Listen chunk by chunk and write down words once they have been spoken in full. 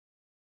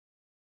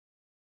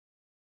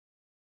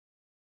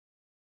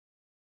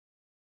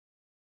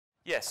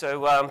Yeah,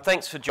 so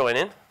thanks for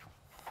joining.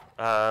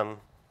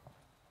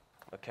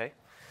 Okay.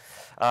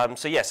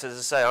 So yes, as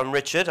I say, I'm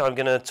Richard. I'm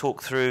going to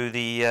talk through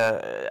the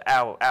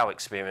our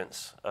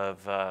experience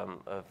of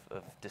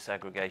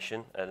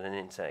disaggregation at an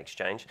internet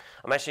exchange.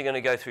 I'm actually going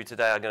to go through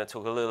today. I'm going to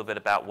talk a little bit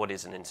about what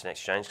is an internet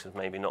exchange, because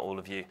maybe not all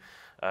of you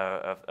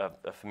are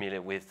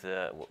familiar with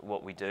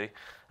what we do.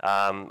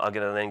 I'm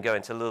going to then go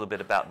into a little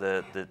bit about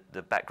the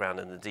background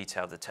and the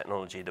detail of the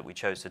technology that we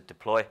chose to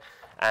deploy,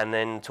 and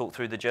then talk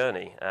through the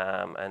journey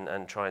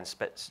and try and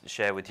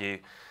share with you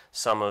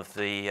some of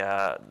the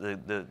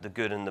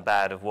good and the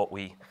bad of what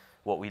we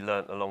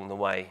learnt along the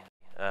way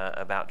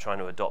about trying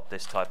to adopt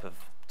this type of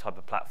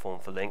platform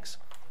for links,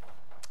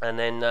 and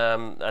then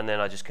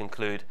I just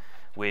conclude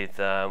with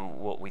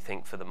what we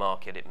think for the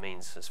market it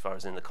means as far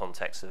as in the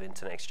context of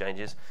internet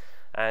exchanges,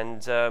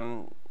 and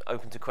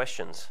open to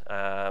questions.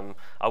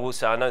 I will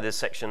say I know there's a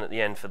section at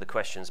the end for the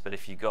questions, but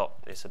if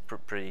it's a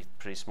pretty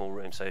small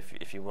room, so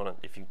if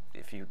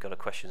you've got a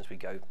question as we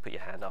go, put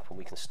your hand up and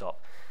we can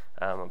stop.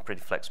 I'm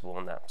pretty flexible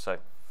on that. So,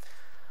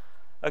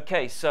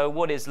 okay. So,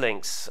 what is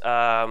links?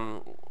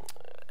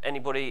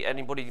 Anybody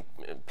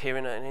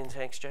peering at an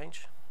internet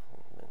exchange?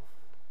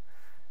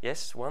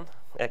 Yes, one.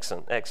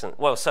 Excellent.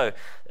 Well, so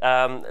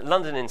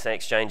London Internet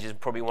Exchange is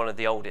probably one of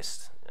the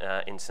oldest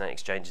internet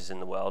exchanges in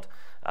the world.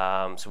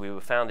 So we were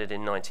founded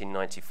in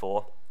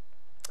 1994.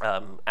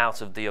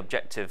 Out of the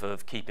objective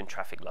of keeping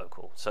traffic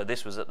local. So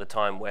this was at the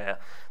time where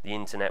the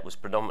internet was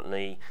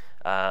predominantly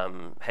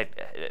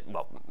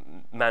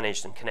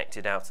managed and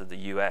connected out of the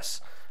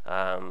US,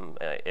 out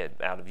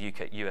of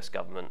US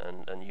government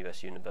and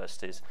US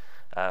universities.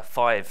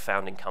 5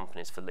 founding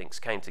companies for links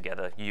came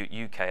together,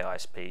 UK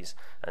ISPs,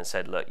 and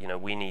said, look,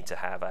 we need to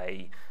have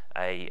a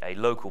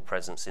local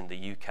presence in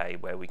the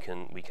UK where we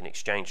can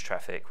exchange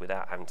traffic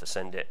without having to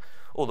send it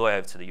all the way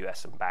over to the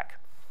US and back.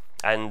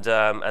 And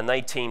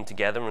they teamed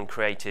together and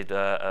created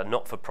a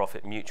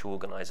not-for-profit mutual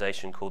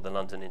organisation called the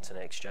London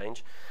Internet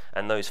Exchange.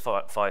 And those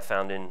 5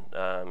 founding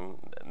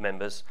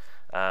members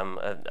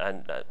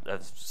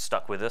have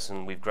stuck with us,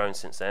 and we've grown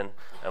since then.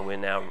 And we're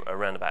now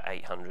around about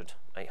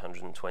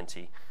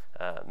 820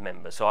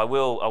 members. So I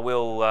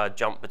will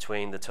jump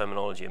between the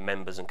terminology of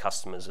members and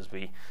customers as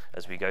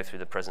we go through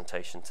the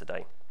presentation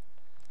today.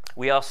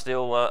 We are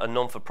still a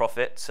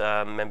non-for-profit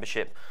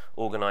membership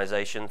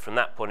organisation. From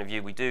that point of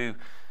view, we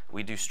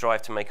do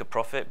strive to make a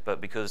profit,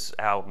 but because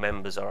our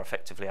members are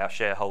effectively our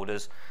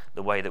shareholders,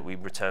 the way that we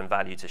return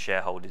value to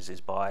shareholders is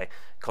by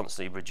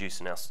constantly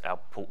reducing our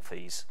port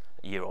fees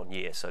year on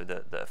year, so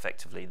that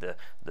effectively the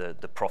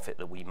profit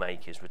that we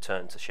make is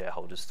returned to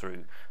shareholders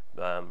through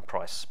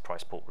price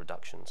port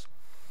reductions.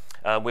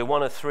 We're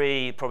one of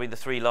probably the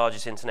 3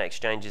 largest internet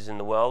exchanges in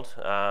the world,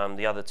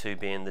 the other 2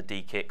 being the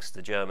DKIX,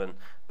 the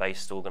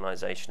German-based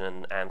organisation,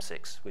 and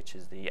AMSIX, which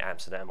is the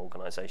Amsterdam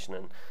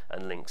organisation,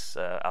 and links.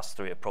 Us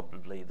 3 are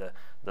probably the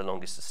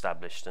longest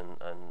established and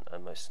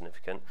most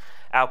significant.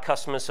 Our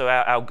customers, so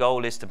our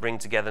goal is to bring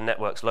together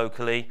networks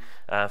locally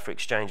for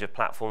exchange of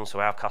platforms. So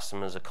our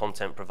customers are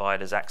content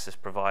providers, access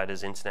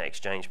providers, internet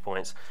exchange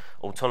points,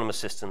 autonomous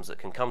systems that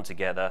can come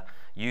together,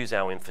 use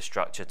our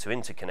infrastructure to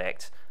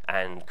interconnect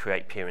and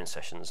create peering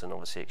sessions and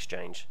obviously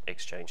exchange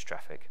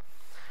traffic.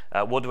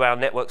 What do our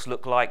networks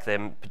look like?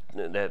 They're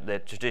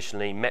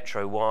traditionally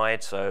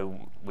metro-wide,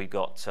 so we've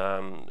got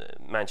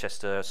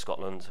Manchester,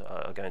 Scotland.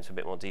 I'll go into a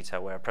bit more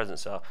detail where our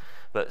presence are,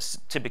 but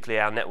typically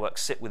our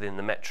networks sit within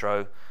the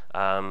metro,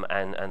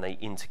 and they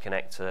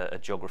interconnect a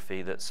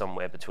geography that's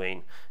somewhere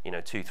between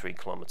 2-3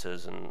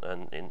 kilometres, and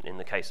in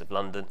the case of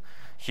London,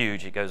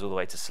 huge. It goes all the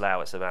way to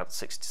Slough. It's about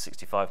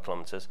 60-65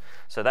 kilometres.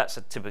 So that's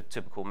a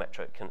typical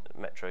metro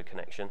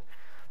connection.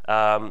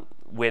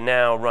 We're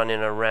now running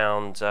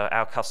around,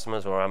 our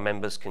customers or our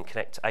members can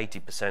connect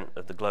 80%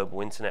 of the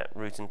global internet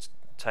routing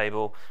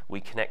table.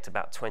 We connect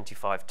about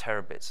 25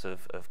 terabits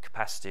of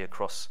capacity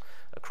across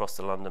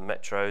the London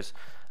metros,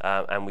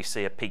 and we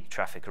see a peak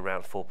traffic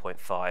around 4.5,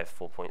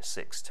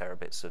 4.6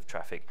 terabits of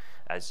traffic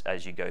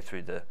as you go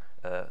through the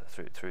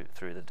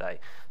day.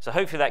 So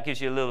hopefully that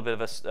gives you a little bit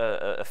of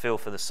a feel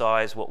for the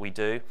size, what we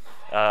do.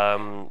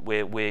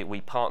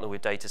 We partner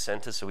with data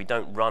centers, so we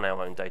don't run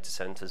our own data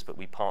centers, but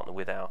we partner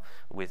with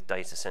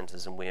data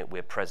centers, and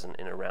we're present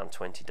in around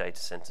 20 data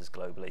centers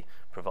globally,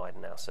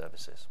 providing our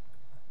services.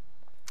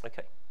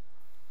 Okay.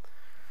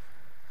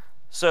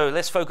 So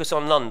let's focus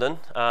on London.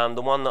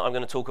 The one that I'm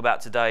going to talk about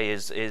today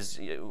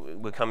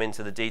we'll come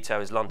into the detail,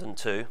 is London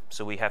 2.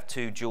 So we have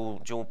 2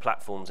 dual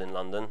platforms in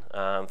London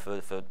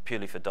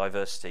purely for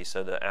diversity,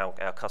 so that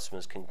our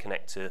customers can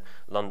connect to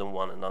London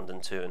 1 and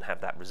London 2 and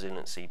have that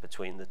resiliency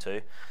between the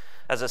 2.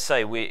 As I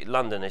say,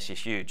 London is a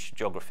huge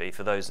geography.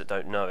 For those that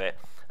don't know it,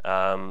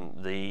 on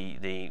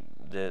the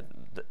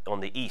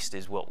east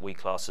is what we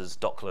class as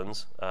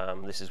Docklands.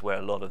 This is where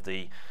a lot of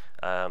the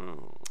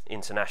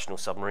international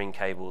submarine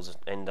cables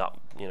end up,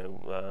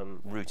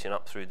 routing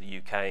up through the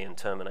UK and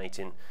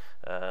terminating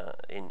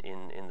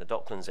in the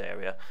Docklands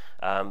area,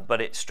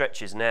 but it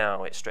stretches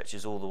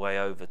all the way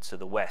over to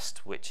the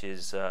west, which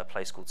is a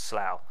place called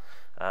Slough.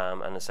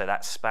 And so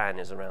that span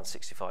is around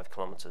 65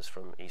 kilometers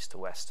from east to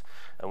west.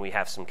 And we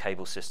have some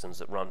cable systems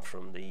that run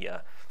from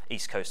the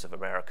east coast of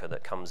America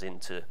that comes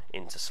into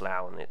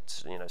Slough, and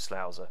it's, you know,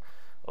 Slough's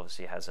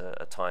obviously has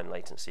a time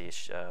latency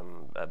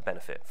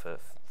benefit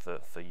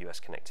for US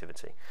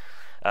connectivity.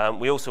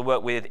 We also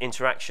work with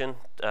Interaction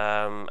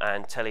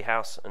and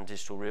Telehouse and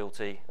Digital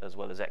Realty, as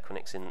well as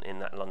Equinix in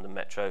that London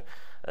metro.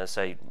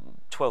 Say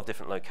 12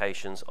 different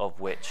locations, of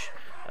which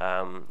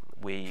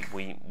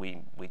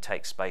we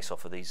take space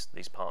off of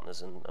these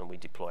partners, and we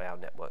deploy our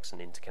networks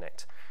and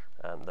interconnect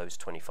those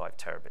 25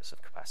 terabits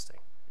of capacity.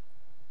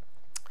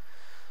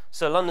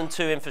 So London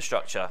 2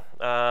 infrastructure.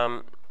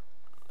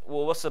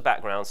 Well, what's the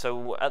background?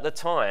 So at the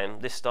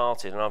time this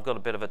started, and I've got a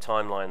bit of a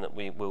timeline that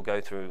we will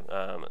go through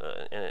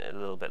a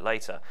little bit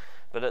later,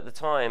 but at the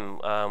time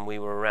we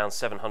were around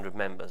 700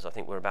 members. I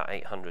think we're about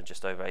 800,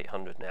 just over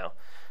 800 now.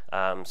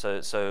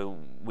 So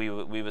we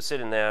were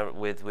sitting there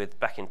with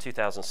back in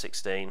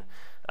 2016,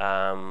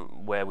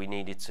 where we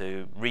needed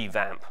to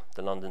revamp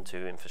the London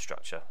 2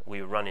 infrastructure.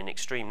 We were running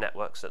Extreme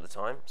networks at the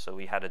time, so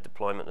we had a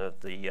deployment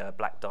of the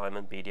Black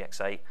Diamond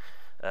BDX8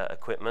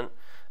 equipment,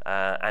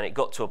 and it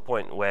got to a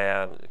point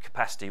where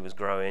capacity was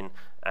growing,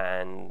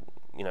 and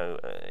you know,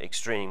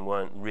 Extreme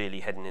weren't really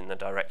heading in the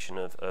direction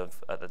of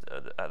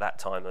at that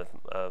time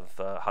of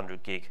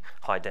 100 gig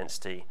high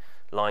density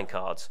line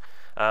cards.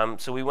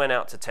 So we went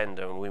out to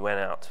tender, and we went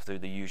out through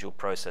the usual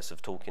process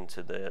of talking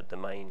to the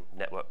main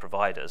network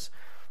providers,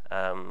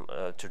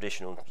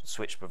 traditional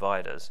switch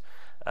providers,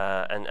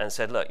 and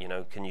said, look, you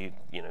know, can you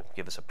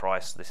give us a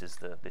price? This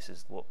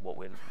is what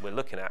we're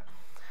looking at.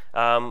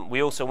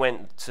 We also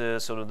went to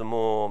sort of the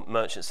more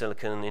merchant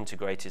silicon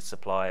integrated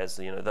suppliers,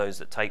 you know, those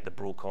that take the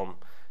Broadcom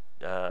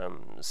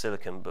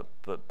silicon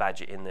but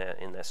badge it in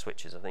their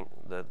switches. I think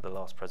the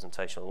last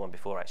presentation, or the one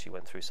before, actually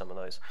went through some of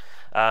those.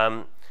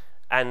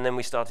 And then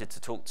we started to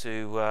talk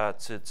to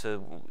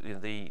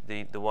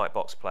the white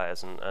box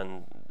players,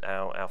 and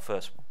our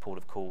first port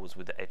of call was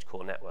with the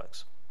EdgeCore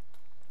networks.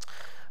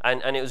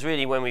 And it was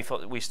really when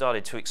we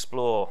started to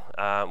explore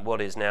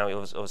what is now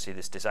obviously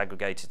this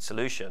disaggregated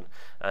solution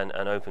and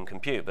open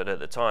compute. But at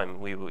the time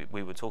we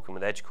were talking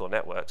with EdgeCore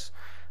networks,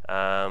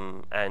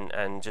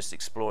 and just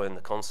exploring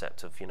the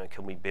concept of, you know,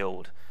 can we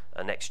build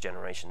a next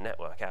generation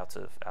network out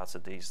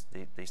of these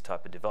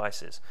type of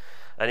devices.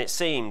 And it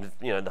seemed,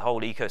 you know, the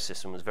whole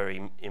ecosystem was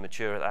very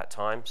immature at that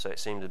time, so it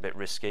seemed a bit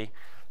risky.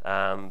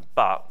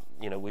 But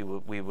you know, we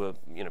were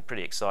you know,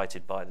 pretty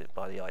excited by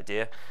the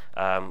idea.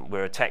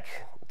 We're a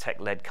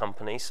tech-led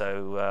company,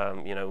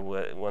 so you know,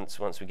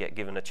 once we get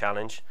given a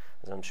challenge,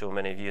 as I'm sure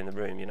many of you in the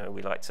room, you know,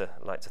 we like to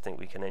think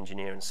we can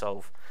engineer and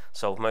solve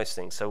most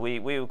things. So we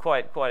were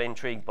quite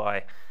intrigued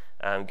by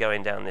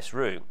going down this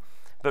route.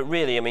 But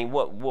really, I mean,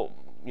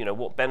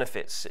 what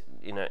benefits,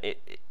 you know,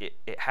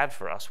 it had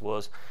for us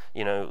was,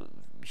 you know,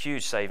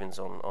 huge savings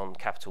on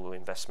capital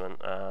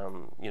investment.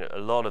 You know, a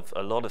lot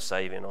of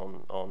saving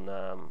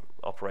on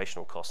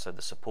operational costs, so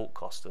the support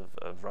cost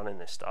of running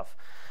this stuff,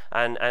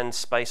 and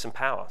space and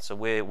power. So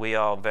we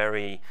are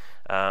very,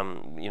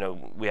 you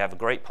know, we have a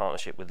great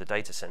partnership with the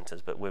data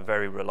centers, but we're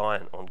very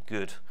reliant on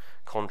good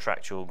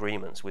contractual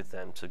agreements with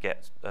them to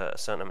get a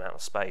certain amount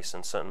of space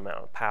and a certain amount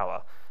of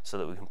power, so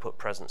that we can put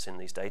presence in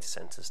these data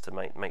centers to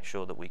make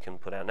sure that we can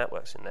put our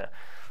networks in there.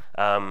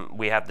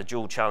 We have the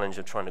dual challenge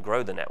of trying to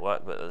grow the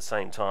network, but at the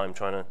same time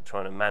trying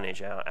to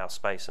manage our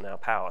space and our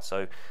power.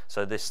 So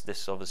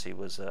this obviously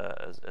was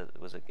a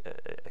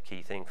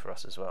key thing for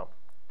us as well.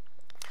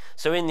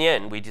 So in the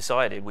end, we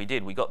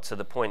got to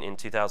the point in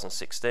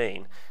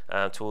 2016,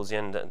 towards the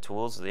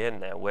end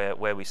now,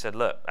 where we said,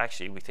 look,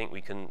 actually we think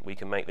we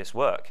can make this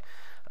work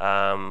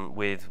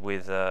with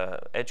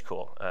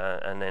EdgeCore,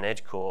 and then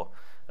EdgeCore,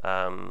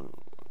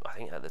 I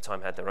think at the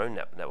time had their own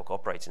network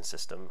operating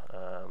system.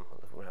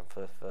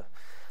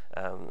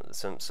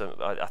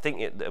 I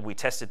think we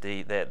tested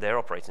their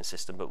operating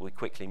system, but we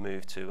quickly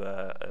moved to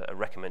a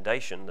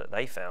recommendation that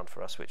they found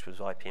for us, which was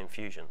IP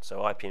Infusion.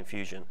 So IP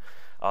Infusion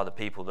are the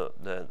people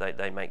that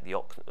they make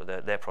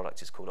their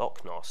product is called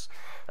Ocnos,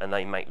 and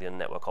they make the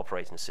network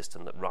operating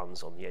system that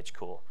runs on the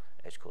EdgeCore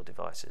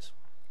devices.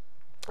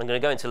 I'm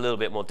going to go into a little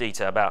bit more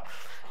detail about,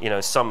 you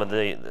know, some of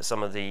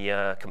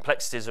the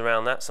complexities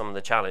around that, some of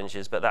the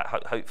challenges, but that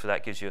hopefully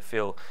that gives you a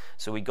feel.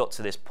 So we got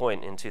to this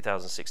point in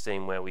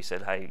 2016 where we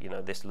said, hey, you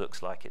know, this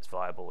looks like it's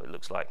viable. It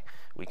looks like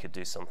we could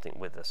do something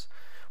with this.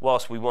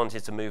 Whilst we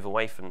wanted to move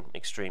away from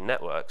Extreme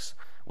networks,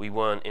 we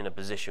weren't in a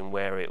position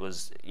where it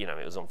was, you know,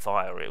 it was on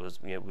fire. It was,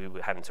 you know, we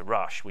were having to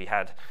rush. We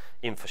had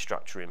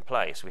infrastructure in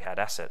place. We had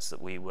assets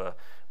that we were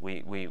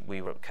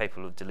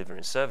capable of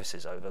delivering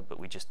services over, but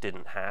we just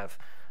didn't have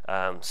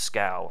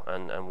scale,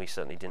 and we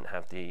certainly didn't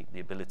have the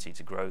ability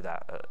to grow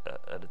that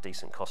at a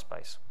decent cost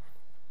base.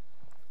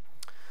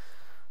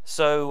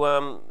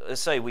 So, as I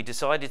say, we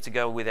decided to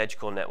go with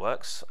EdgeCore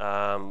networks.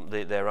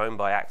 They're owned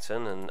by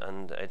Acton,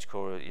 and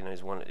EdgeCore, you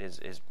know,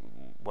 is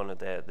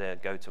their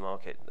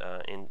go-to-market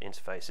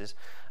interfaces.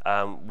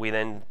 We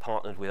then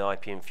partnered with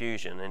IP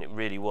Infusion, and it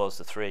really was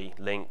the three,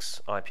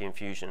 Lynx, IP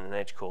Infusion, and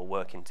EdgeCore,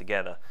 working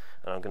together.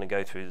 And I'm going to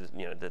go through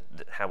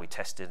how we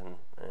tested and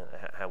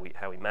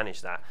how we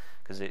managed that,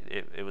 because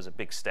it was a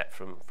big step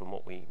from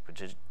what we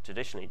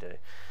traditionally do.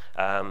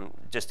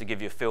 Just to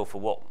give you a feel for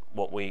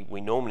what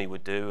we normally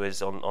would do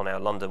is on our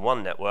London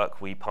 1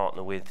 network, we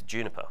partner with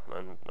Juniper,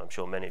 and I'm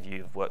sure many of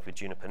you have worked with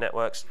Juniper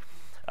networks.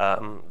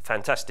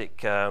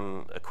 Fantastic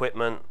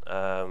equipment,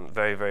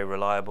 very, very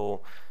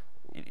reliable.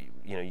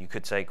 You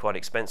could say quite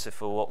expensive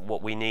for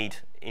what we need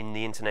in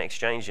the Internet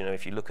Exchange.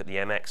 If you look at the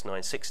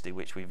MX960,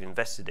 which we've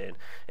invested in,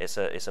 it's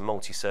a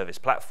multi-service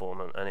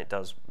platform, and it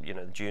does, the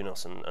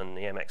Junos and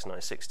the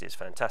MX960 is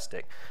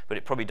fantastic, but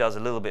it probably does a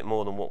little bit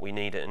more than what we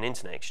need at an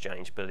Internet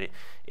Exchange. But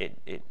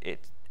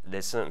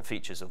there's certain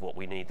features of what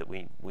we need that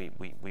we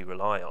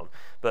rely on.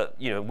 But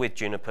with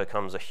Juniper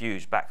comes a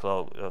huge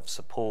backlog of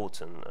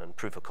support and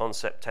proof of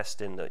concept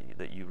testing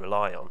that you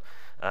rely on.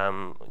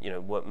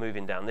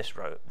 Moving down this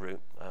route,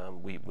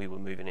 we were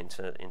moving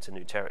into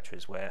new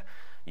territories where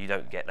you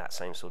don't get that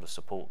same sort of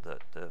support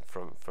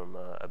from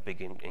a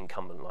big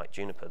incumbent like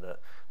Juniper that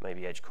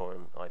maybe EdgeCore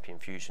and IP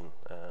Infusion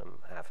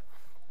have.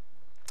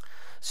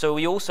 So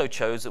we also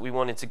chose that we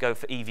wanted to go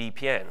for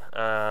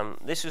eVPN.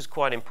 This was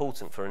quite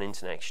important for an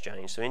Internet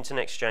Exchange. So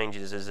Internet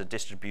Exchanges is a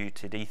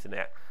distributed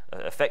Ethernet,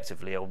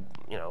 effectively a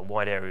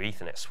wide area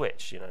Ethernet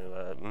switch,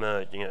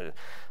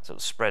 sort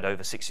of spread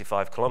over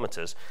 65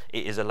 kilometers.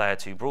 It is a layer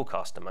 2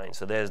 broadcast domain.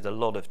 So there is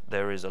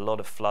a lot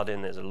of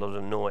flooding, there's a lot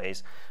of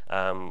noise.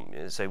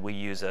 So we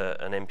use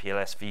an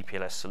MPLS,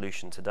 VPLS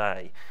solution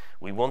today.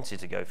 We wanted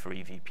to go for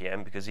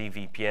eVPN because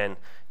eVPN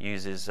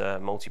uses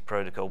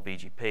multi-protocol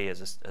BGP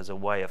as a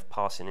way of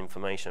passing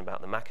information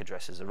about the MAC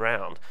addresses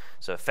around.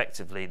 So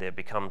effectively there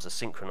becomes a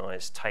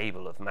synchronized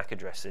table of MAC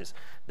addresses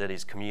that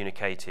is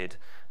communicated,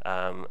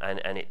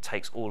 and it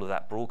takes all of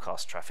that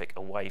broadcast traffic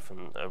away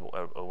from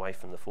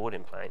the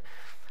forwarding plane.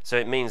 So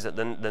it means that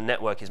the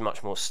network is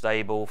much more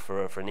stable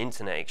for an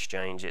Internet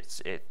Exchange.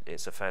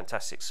 It's a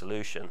fantastic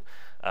solution,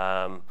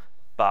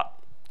 but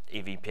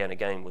eVPN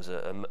again was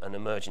an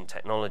emerging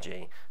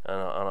technology, and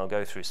I'll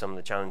go through some of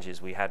the challenges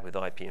we had with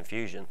IP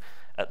Infusion.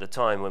 At the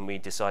time when we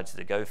decided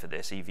to go for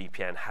this,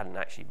 eVPN hadn't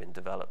actually been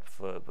developed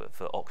for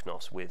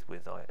OCNOS with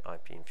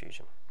IP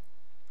Infusion.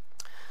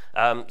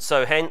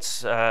 So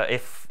hence,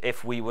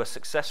 if we were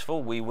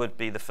successful, we would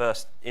be the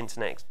first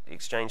Internet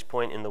Exchange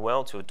point in the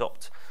world to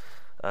adopt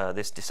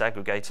this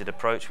disaggregated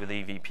approach with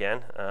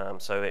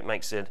eVPN. So it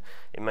makes it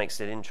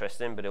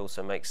interesting, but it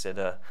also makes it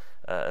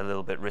a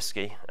little bit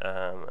risky,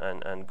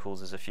 and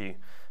causes a few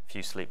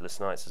sleepless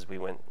nights as we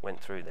went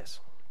through this.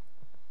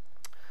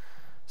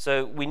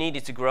 So we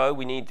needed to grow.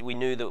 We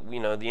knew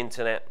that the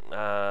internet,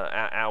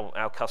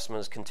 our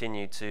customers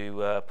continue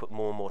to put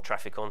more and more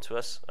traffic onto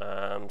us.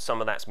 Some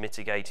of that's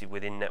mitigated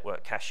with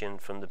in-network caching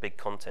from the big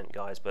content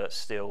guys, but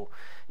still,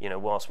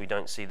 whilst we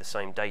don't see the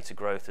same data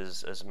growth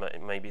as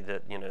maybe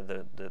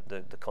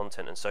the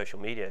content and social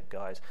media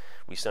guys,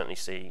 we certainly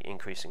see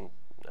increasing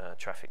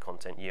traffic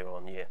content year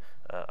on year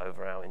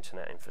over our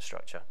internet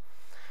infrastructure.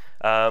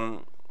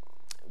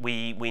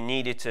 We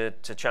needed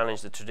to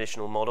challenge the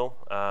traditional model.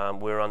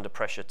 We're under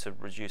pressure to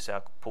reduce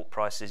our port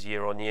prices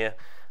year on year.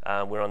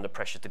 We're under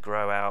pressure to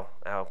grow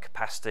our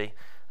capacity.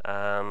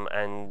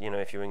 And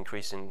if you're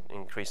increasing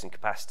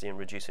capacity and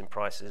reducing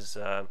prices,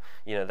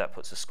 that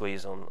puts a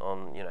squeeze on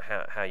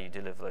how you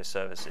deliver those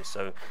services.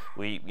 So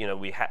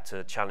we had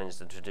to challenge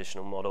the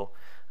traditional model.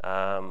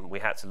 We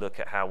had to look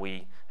at how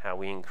we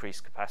increase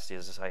capacity,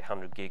 as I say,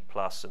 100 gig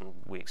plus, and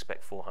we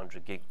expect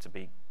 400 gig to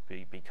be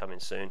coming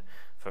soon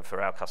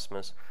for our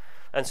customers.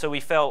 And so we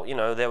felt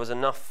there was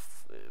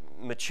enough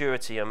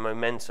maturity and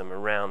momentum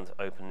around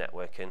open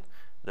networking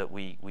that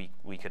we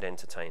could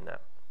entertain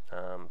that.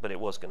 But it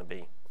was going to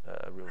be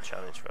a real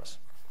challenge for us.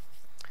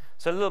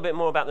 So a little bit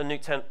more about the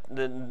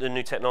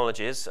new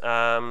technologies.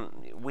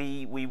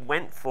 We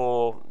went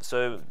for,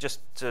 so just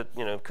to,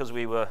 because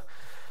we were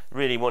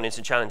really wanting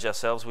to challenge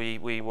ourselves, we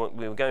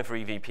were going for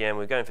eVPN, we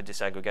were going for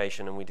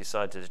disaggregation, and we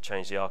decided to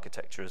change the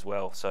architecture as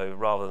well. So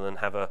rather than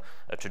have a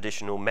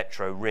traditional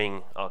metro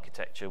ring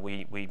architecture,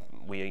 we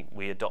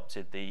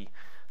adopted the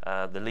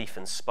leaf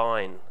and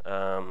spine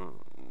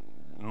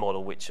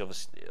model, which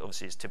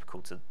obviously is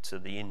typical to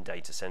the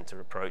in-data center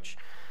approach,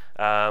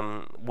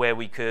 where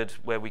we could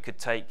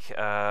take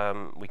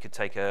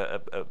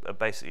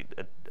basically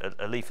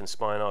a leaf and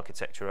spine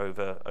architecture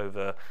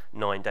over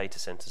 9 data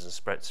centers and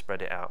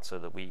spread it out, so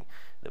that we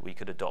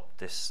could adopt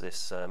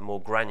this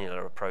more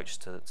granular approach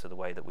to the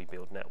way that we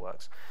build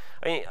networks.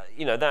 I mean,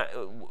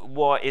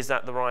 why is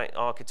that the right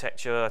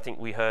architecture? I think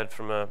we heard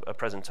from a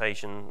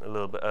presentation a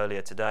little bit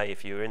earlier today,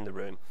 if you were in the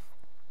room.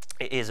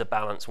 It is a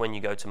balance when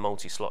you go to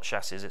multi-slot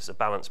chassis. It's a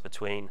balance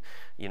between,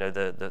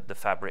 the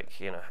fabric,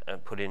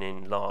 putting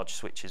in large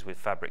switches with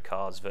fabric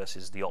cards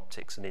versus the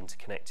optics and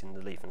interconnecting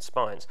the leaf and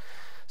spines.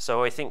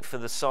 So I think for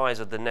the size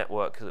of the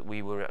network that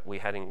we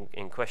had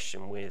in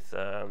question with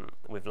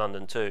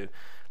London 2,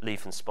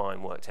 leaf and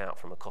spine worked out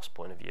from a cost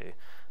point of view.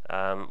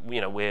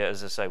 we're,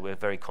 as I say, we're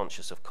very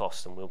conscious of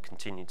cost, and we'll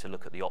continue to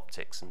look at the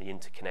optics and the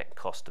interconnect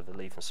cost of a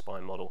leaf and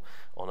spine model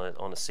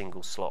on a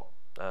single slot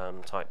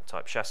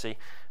type chassis.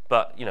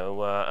 But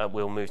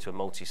we'll move to a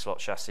multi-slot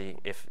chassis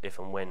if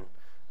and when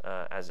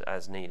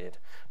as needed.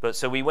 But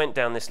so we went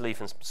down this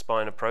leaf and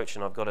spine approach,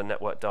 and I've got a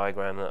network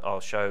diagram that I'll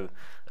show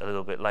a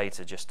little bit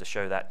later just to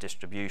show that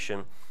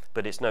distribution.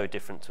 But it's no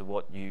different to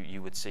what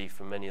you would see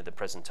from many of the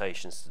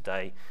presentations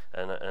today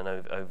and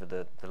over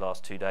the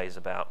last 2 days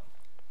about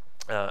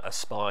a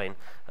spine,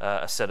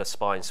 a set of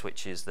spine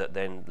switches that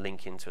then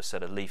link into a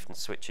set of leaf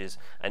switches,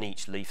 and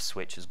each leaf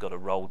switch has got a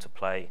role to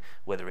play,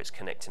 whether it's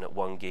connecting at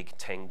 1 gig,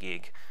 10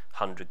 gig,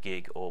 100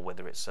 gig, or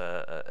whether it's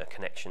a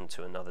connection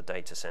to another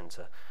data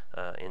center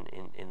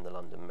in the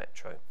London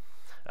Metro.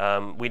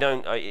 We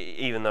don't,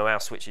 even though our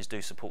switches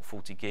do support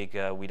 40 gig,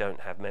 we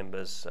don't have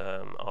members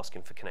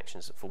asking for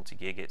connections at 40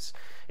 gig.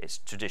 It's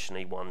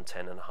traditionally 1,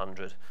 10 and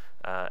 100,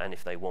 and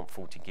if they want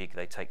 40 gig,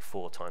 they take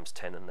 4 times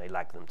 10 and they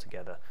lag them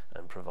together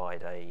and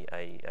provide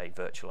a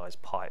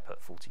virtualized pipe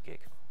at 40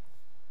 gig.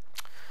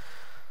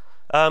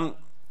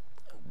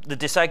 The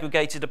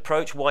disaggregated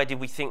approach, why did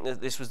we think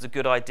that this was a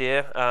good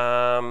idea?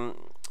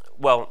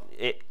 Well,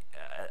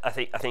 I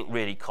think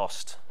really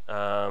cost.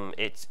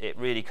 It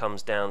really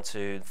comes down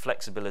to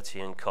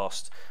flexibility and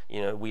cost.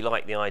 We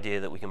like the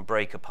idea that we can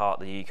break apart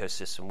the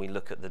ecosystem. We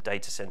look at the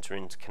data center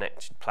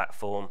interconnected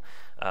platform.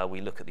 We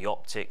look at the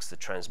optics, the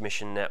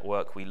transmission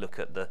network. We look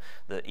at the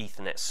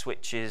Ethernet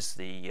switches,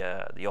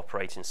 the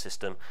operating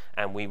system,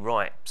 and we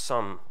write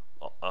some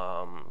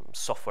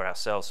software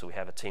ourselves. So we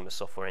have a team of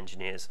software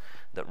engineers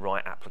that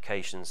write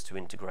applications to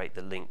integrate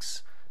the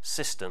links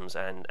systems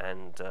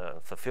and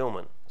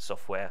fulfillment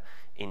software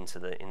into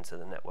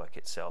the network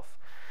itself.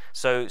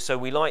 So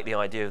we like the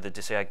idea of the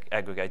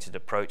disaggregated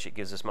approach. It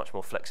gives us much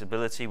more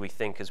flexibility. We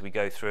think as we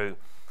go through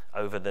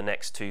over the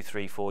next 2,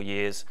 3, 4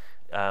 years,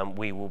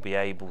 we will be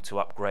able to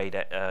upgrade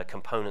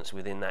components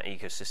within that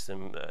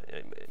ecosystem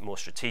more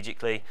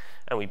strategically,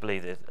 and we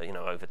believe that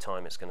over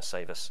time it's going to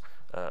save us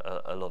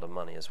a lot of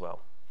money as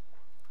well.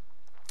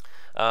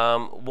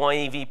 Why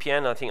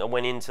EVPN? I think I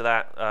went into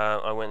that.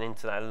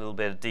 A little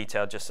bit of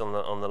detail just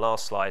on the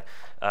last slide.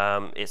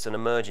 It's an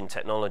emerging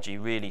technology,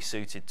 really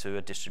suited to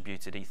a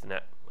distributed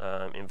Ethernet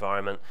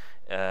environment.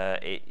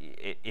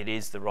 It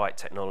is the right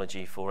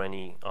technology for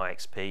any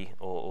IXP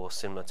or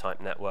similar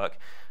type network.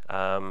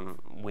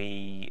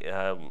 We've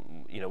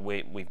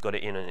got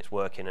it in and it's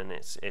working, and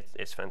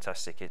it's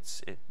fantastic.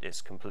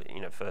 It's complete.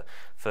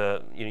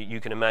 You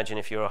can imagine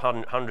if you're a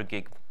 100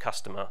 gig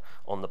customer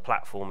on the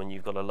platform and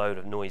you've got a load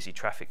of noisy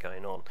traffic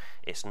going on,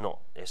 it's not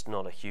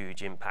a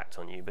huge impact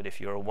on you. But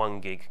if you're a 1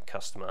 gig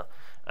customer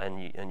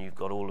and you've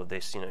got all of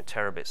this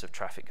terabits of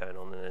traffic going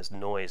on, and there's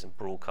noise and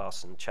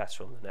broadcasts and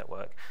chatter on the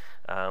network,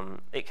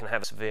 it can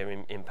have a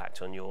severe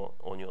impact on your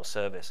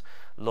service.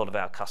 A lot of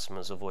our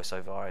customers are voice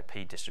over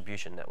IP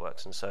distribution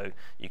networks, and so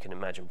you can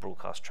imagine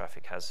broadcast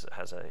traffic has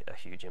a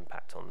huge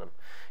impact on them.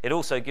 It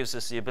also gives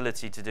us the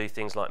ability to do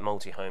things like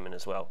multi-homing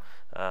as well,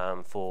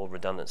 for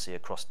redundancy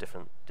across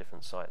different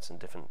sites and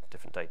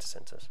different data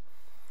centers.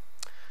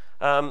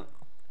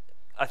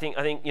 I think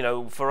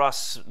for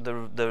us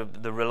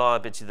the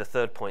reliability, the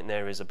third point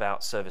there, is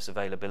about service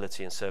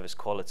availability and service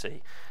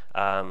quality.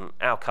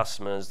 Our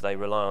customers, they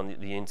rely on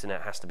the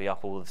internet has to be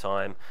up all the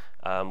time.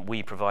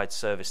 We provide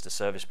service to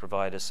service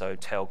providers, so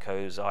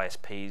telcos,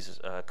 ISPs,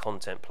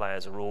 content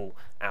players are all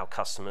our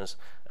customers,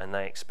 and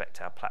they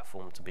expect our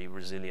platform to be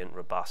resilient,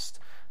 robust,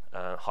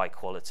 high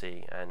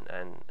quality,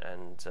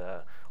 and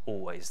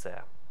always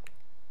there.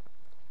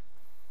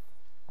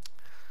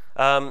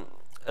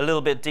 A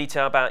little bit of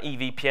detail about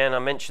EVPN. I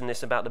mentioned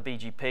this about the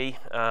BGP.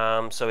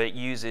 So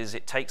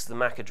it takes the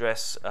MAC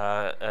address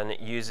and it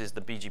uses the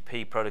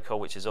BGP protocol,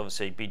 which is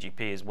obviously, BGP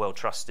is well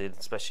trusted,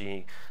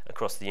 especially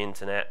across the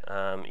internet,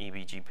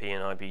 eBGP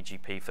and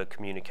iBGP for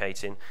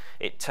communicating.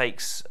 It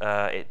takes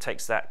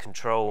that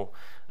control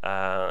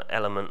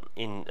element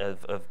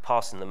of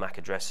passing the MAC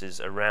addresses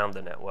around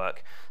the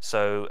network.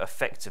 So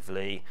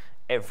effectively,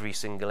 every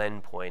single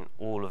endpoint,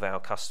 all of our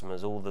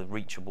customers, all the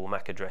reachable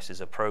MAC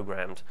addresses are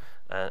programmed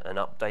and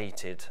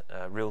updated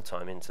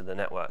real-time into the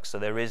network. So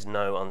there is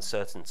no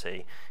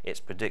uncertainty. It's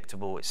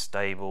predictable. It's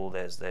stable.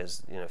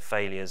 There's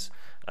failures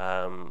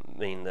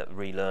mean that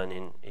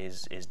relearning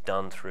is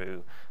done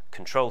through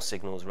control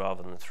signals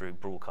rather than through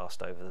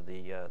broadcast over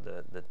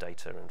the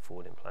data and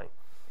forwarding plane.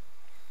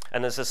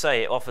 And as I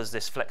say, it offers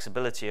this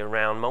flexibility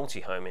around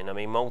multi-homing. I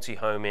mean,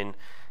 multi-homing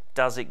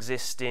does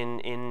exist in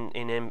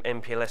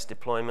MPLS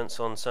deployments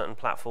on certain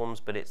platforms,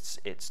 but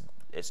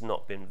it's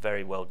not been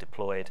very well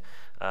deployed,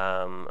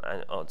 and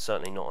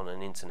certainly not on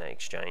an internet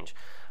exchange.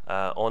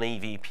 On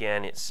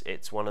EVPN,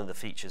 it's one of the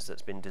features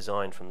that's been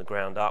designed from the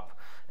ground up.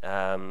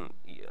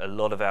 A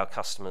lot of our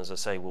customers, I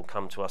say, will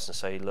come to us and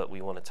say, look,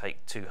 we want to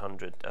take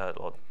 200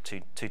 or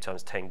 2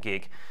 times 10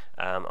 gig.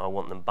 I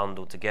want them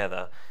bundled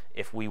together.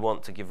 If we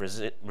want to give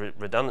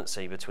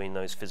redundancy between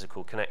those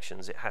physical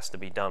connections, it has to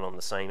be done on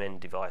the same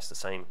end device, the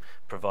same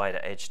provider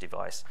edge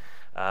device.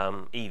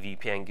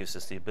 EVPN gives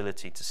us the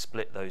ability to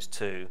split those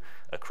two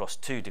across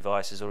 2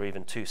 devices or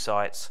even 2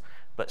 sites,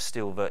 but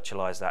still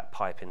virtualize that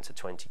pipe into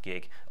 20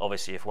 gig.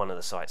 Obviously, if one of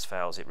the sites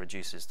fails, it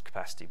reduces the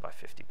capacity by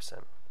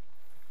 50%.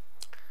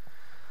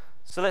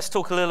 So let's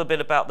talk a little bit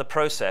about the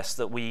process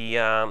that we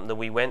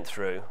went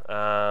through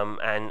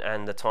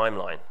and the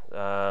timeline.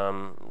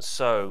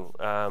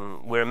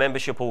 We're a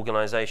membership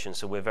organization,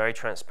 so we're very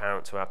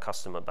transparent to our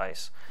customer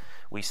base.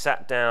 We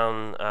sat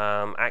down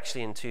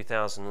actually in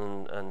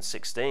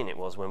 2016, it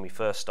was when we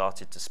first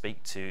started to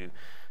speak to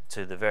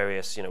the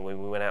various, when we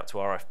went out to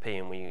RFP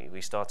and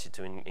we started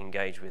to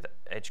engage with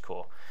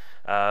EdgeCore.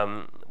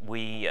 At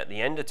the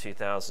end of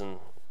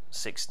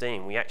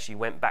 2016, we actually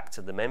went back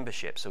to the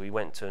membership, so we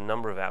went to a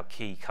number of our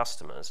key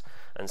customers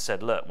and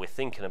said, look, we're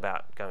thinking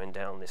about going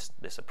down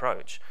this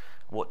approach.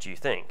 What do you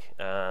think?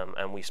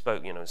 And we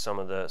spoke, many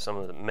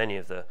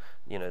of the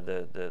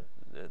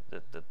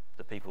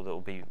people that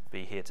will be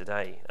here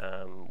today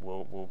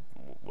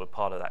were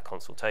part of that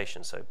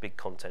consultation. So big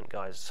content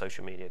guys,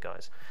 social media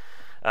guys.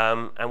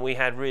 And we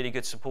had really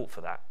good support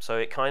for that. So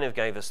it kind of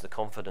gave us the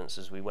confidence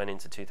as we went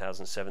into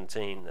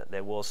 2017 that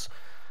there was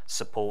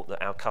support,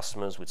 that our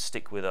customers would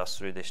stick with us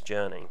through this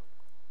journey.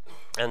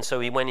 And so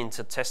we went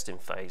into testing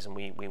phase, and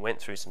we went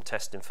through some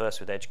testing first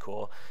with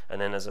EdgeCore,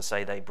 and then, as I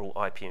say, they brought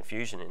IP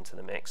Infusion into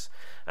the mix.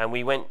 And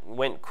we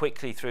went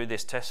quickly through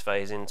this test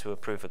phase into a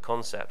proof of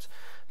concept.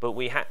 But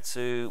we had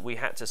to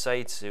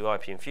say to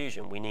IP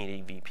Infusion, we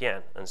need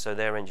EVPN, and so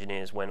their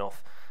engineers went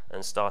off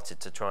and started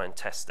to try and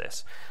test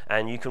this.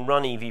 And you can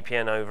run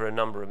EVPN over a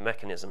number of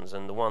mechanisms,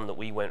 and the one that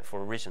we went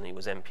for originally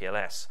was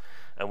MPLS.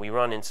 And we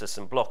run into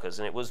some blockers,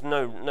 and it was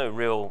no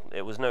real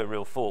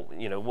fault,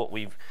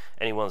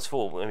 anyone's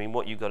fault. I mean,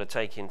 what you've got to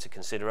take into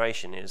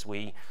consideration is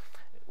we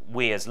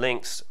as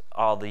Lynx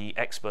are the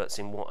experts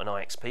in what an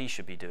IXP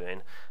should be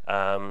doing.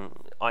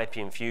 IP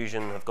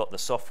Infusion have got the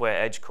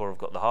software, EdgeCore have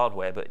got the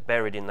hardware, but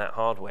buried in that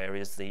hardware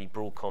is the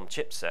Broadcom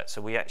chipset. So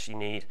we actually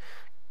need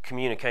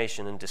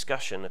communication and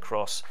discussion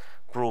across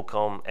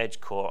Broadcom,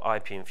 EdgeCore,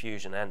 IP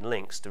Infusion, and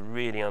Lynx to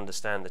really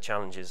understand the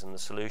challenges and the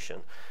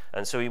solution.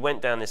 And so we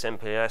went down this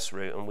MPLS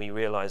route, and we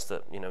realized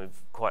that,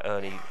 quite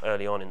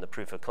early on in the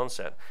proof of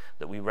concept,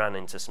 that we ran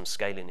into some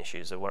scaling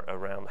issues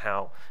around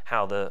how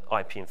the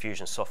IP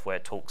Infusion software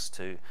talks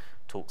to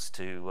the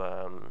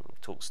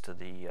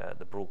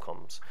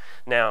Broadcoms.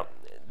 Now,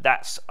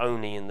 that's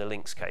only in the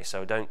Lynx case,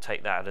 so don't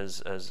take that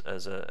as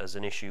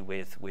an issue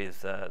with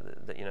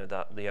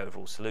the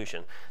overall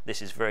solution.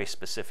 This is very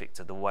specific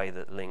to the way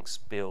that Lynx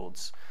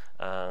builds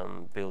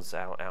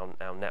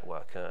our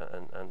network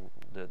and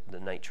the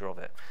nature of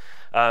it.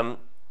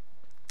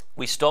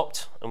 We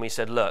stopped and we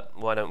said, look,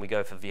 why don't we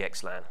go for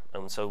VXLAN?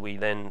 And so we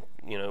then,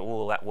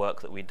 all that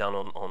work that we'd done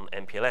on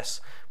MPLS,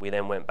 we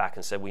then went back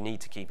and said we need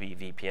to keep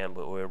EVPN,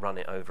 but we'll run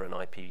it over an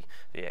IP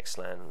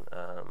VXLAN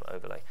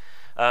overlay.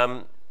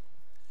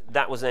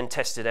 That was then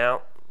tested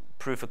out,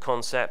 proof of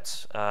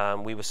concept.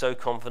 We were so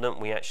confident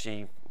we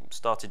actually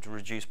started to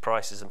reduce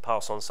prices and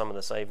pass on some of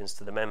the savings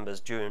to the members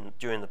during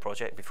the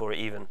project before it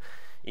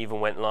even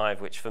went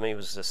live, which for me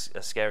was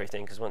a scary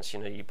thing, because once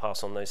you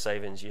pass on those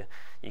savings, you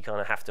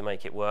kind of have to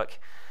make it work.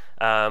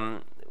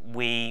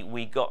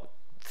 We got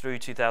through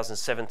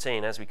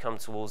 2017. As we come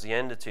towards the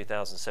end of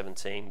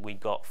 2017, we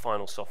got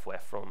final software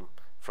from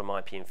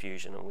IP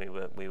Infusion, and we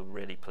were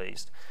really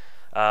pleased.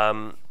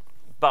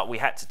 But we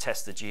had to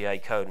test the GA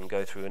code and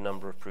go through a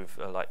number of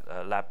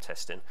lab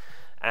testing.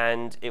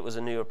 And it was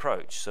a new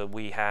approach. So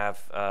we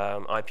have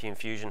IP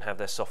Infusion have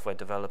their software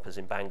developers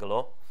in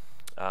Bangalore.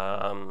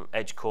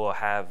 EdgeCore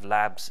have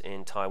labs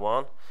in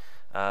Taiwan.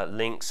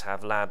 Lynx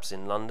have labs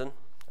in London.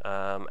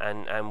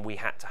 And we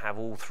had to have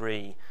all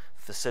 3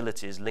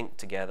 facilities linked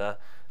together,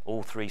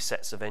 all 3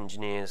 sets of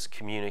engineers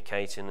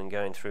communicating and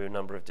going through a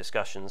number of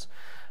discussions.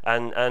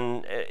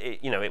 And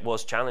it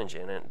was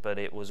challenging, but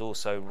it was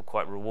also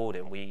quite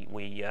rewarding.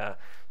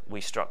 We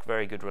struck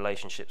very good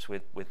relationships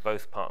with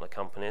both partner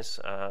companies.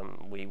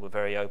 We were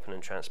very open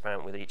and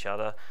transparent with each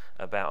other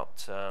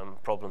about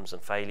problems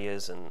and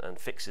failures and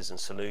fixes and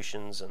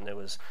solutions. And there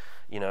was,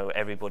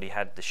 everybody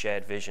had the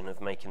shared vision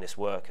of making this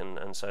work,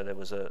 and so there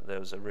was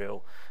a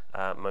real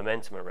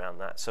momentum around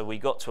that. So we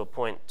got to a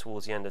point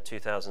towards the end of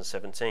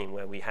 2017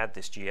 where we had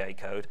this GA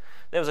code.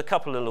 There was a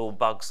couple of little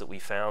bugs that we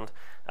found,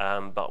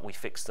 but we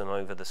fixed them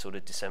over the sort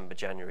of December,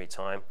 January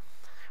time.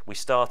 We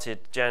started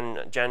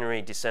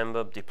January,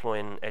 December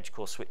deploying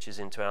EdgeCore switches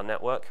into our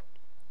network,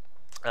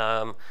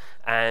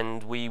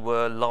 and we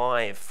were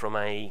live from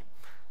a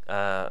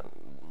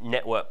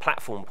network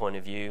platform point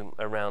of view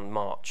around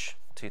March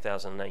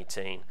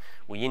 2018.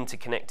 We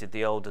interconnected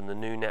the old and the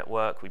new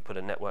network. We put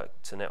a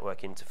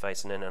network-to-network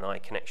interface and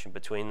NNI connection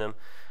between them.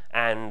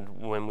 And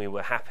when we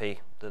were happy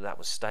that that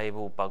was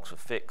stable, bugs were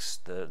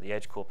fixed, the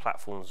Edge core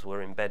platforms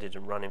were embedded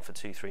and running for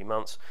 2-3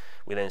 months,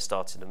 we then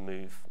started to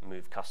move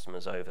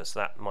customers over. So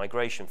that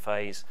migration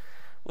phase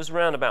was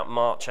around about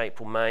March,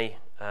 April, May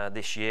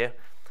this year.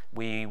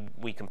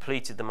 We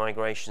completed the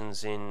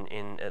migrations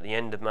at the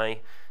end of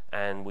May,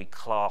 and we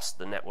classed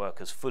the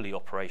network as fully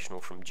operational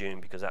from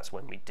June, because that's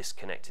when we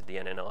disconnected the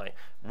NNI,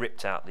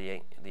 ripped out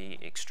the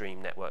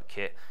Extreme network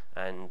kit,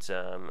 and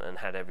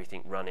had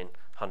everything running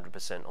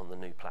 100% on the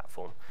new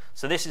platform.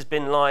 So this has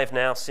been live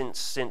now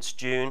since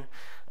June.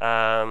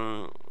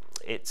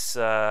 It's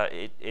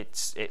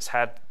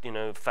had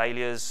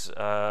failures.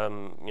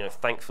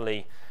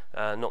 Thankfully.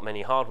 Not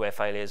many hardware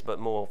failures, but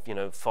more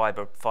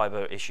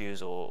fiber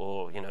issues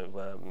or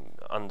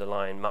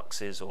underlying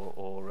muxes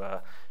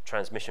or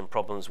transmission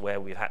problems where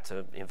we've had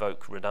to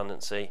invoke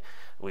redundancy.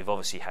 We've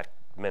obviously had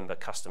member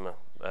customer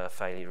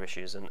failure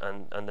issues, and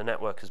the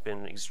network has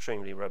been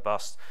extremely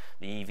robust.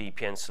 The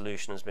EVPN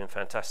solution has been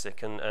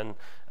fantastic, and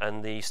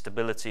the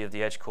stability of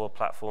the Edge core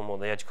platform or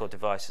the Edge core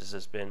devices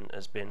has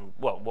been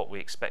well, what we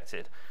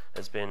expected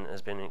has been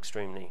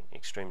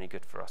extremely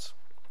good for us.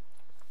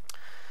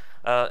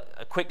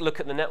 A quick look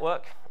at the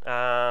network.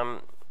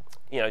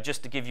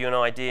 Just to give you an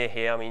idea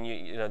here, I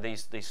mean,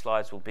 these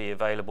slides will be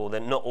available.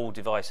 Then not all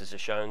devices are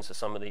shown, so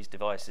some of these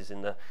devices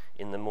in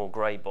the more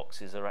grey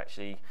boxes are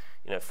actually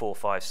 4,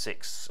 5,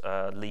 6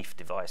 leaf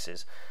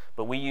devices.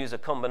 But we use a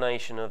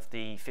combination of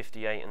the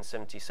 58 and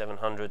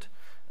 7700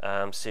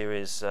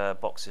 series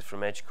boxes from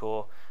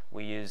EdgeCore.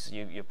 We use,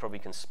 you probably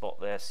can spot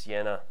there,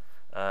 Sienna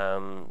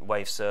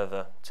wave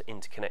server to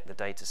interconnect the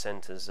data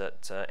centers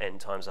at n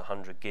times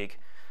 100 gig.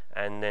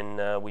 And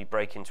then we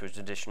break into a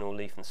traditional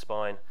leaf and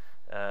spine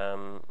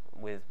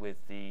with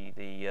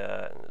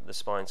the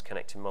spines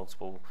connecting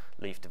multiple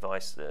leaf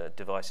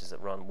devices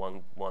that run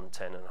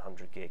 110 and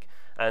 100 gig.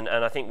 And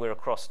I think we're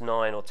across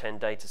 9 or 10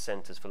 data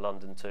centers for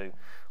London 2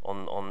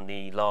 on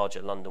the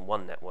larger London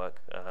 1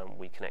 network.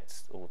 We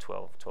connect all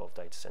 12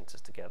 data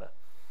centers together.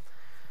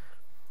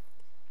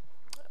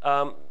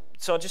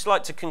 So I'd just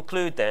like to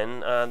conclude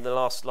then the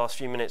last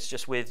few minutes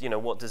just with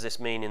what does this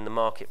mean in the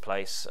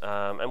marketplace,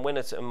 and when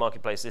it's a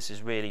marketplace, this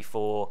is really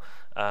for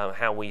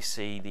how we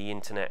see the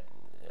internet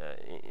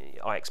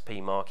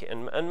IXP market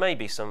and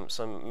maybe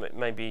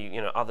maybe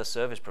other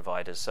service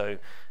providers. So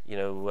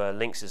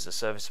Lynx is a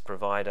service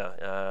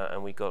provider,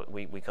 and we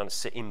kind of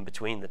sit in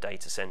between the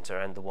data center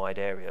and the wide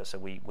area. So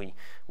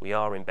we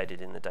are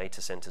embedded in the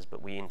data centers,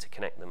 but we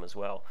interconnect them as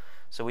well.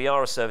 So we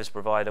are a service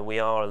provider. We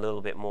are a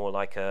little bit more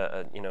like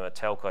a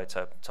telco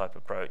type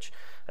approach,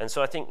 and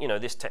so I think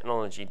this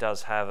technology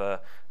does have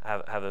a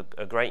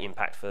great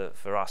impact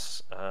for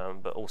us,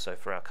 but also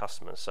for our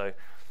customers. So,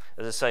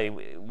 as I say,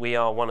 we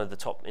are one of the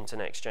top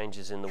internet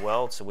exchanges in the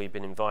world. So we've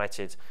been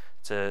invited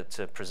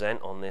to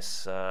present on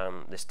this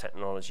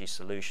technology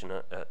solution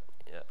at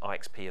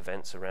IXP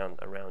events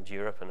around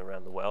Europe and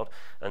around the world,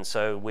 and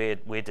so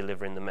we're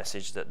delivering the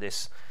message that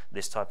this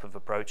type of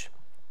approach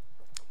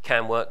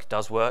can work,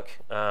 does work.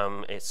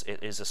 It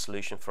is a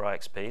solution for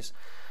IXPs.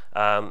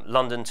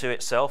 London 2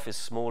 itself is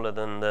smaller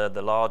than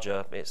the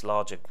larger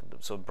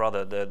sort of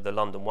brother, the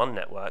London 1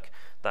 network.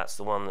 That's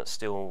the one that's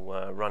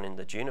still running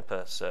the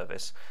Juniper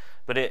service.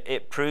 But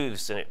it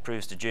proves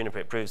to Juniper,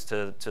 it proves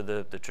to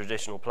the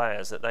traditional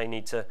players that they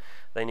need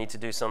to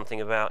do something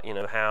about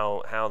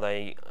how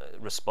they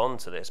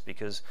respond to this,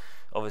 because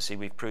obviously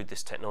we've proved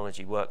this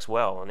technology works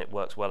well, and it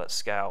works well at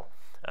scale.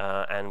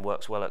 And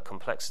works well at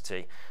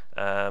complexity.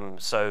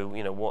 So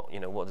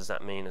what does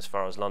that mean as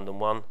far as London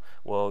 1?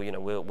 Well,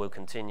 we'll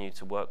continue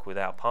to work with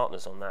our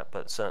partners on that,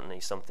 but certainly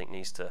something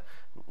needs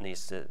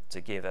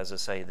to give. As I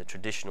say, the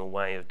traditional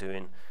way of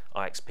doing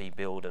IXP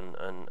build and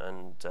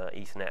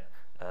Ethernet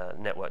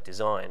network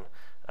design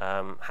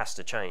has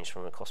to change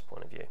from a cost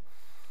point of view.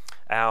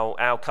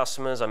 Our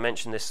customers, I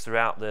mentioned this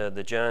throughout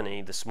the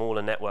journey, the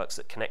smaller networks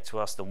that connect to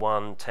us, the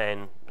 1,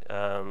 10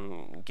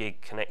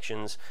 gig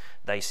connections,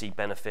 they see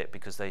benefit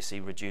because they see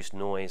reduced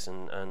noise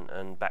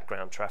and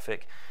background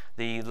traffic.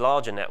 The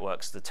larger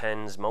networks, the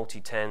 10s,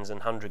 multi-10s and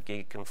 100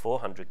 gig and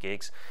 400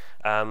 gigs,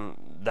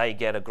 they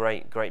get a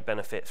great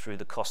benefit through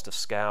the cost of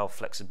scale,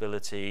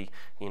 flexibility,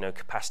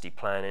 capacity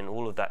planning,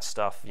 all of that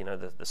stuff,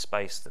 the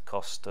space, the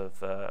cost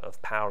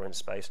of power and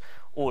space,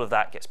 all of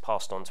that gets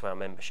passed on to our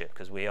membership,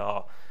 because we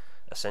are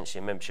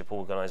essentially a membership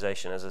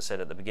organization. As I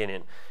said at the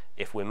beginning,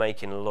 if we're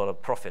making a lot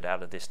of profit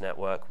out of this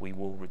network, we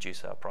will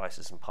reduce our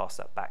prices and pass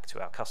that back to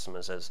our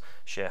customers as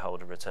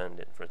shareholder return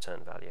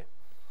value.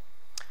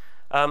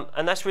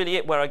 And that's really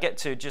it where I get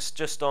to,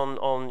 just on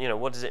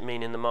what does it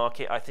mean in the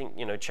market. I think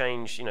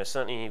change,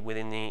 certainly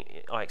within the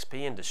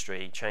IXP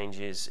industry, change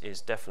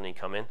is definitely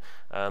coming.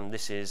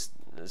 This is,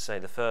 let's say,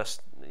 the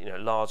first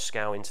large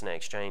scale internet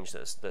exchange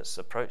that's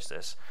approached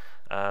this.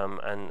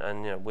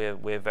 And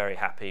we're very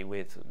happy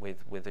with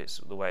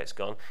the way it's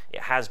gone.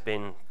 It has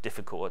been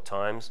difficult at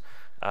times.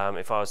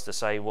 If I was to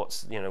say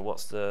what's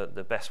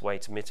the best way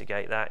to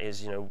mitigate that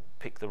is,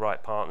 pick the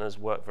right partners,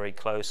 work very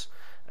close,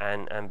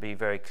 and be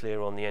very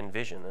clear on the end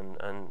vision,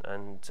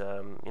 and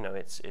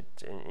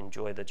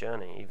enjoy the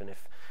journey, even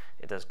if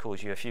it does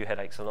cause you a few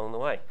headaches along the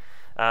way.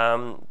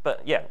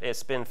 But yeah,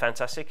 it's been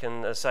fantastic,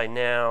 and as I say,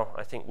 now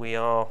I think we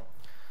are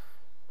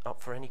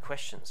up for any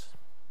questions.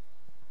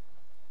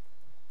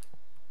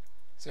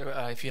 So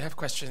if you have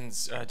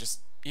questions,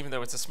 just even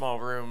though it's a small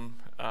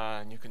room,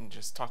 and you can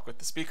just talk with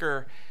the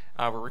speaker,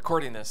 we're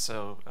recording this,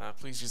 so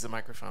please use the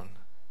microphone.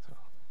 So.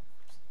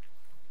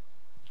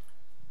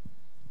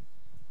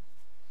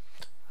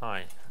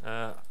 Hi.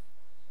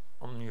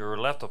 On your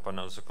laptop, I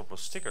noticed a couple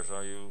of stickers.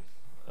 Are you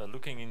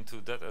looking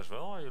into that as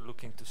well? Are you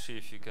looking to see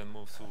if you can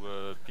move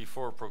to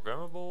P4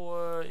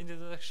 programmable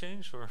internet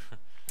exchange, or?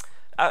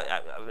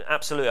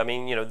 Absolutely. I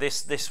mean,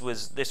 this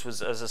was,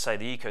 as I say,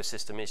 the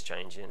ecosystem is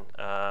changing.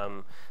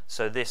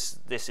 So this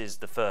is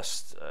the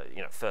first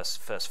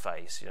first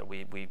phase.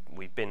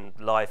 We've been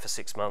live for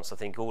 6 months. I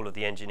think all of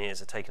the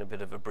engineers are taking a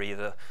bit of a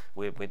breather.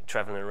 We're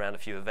traveling around a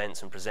few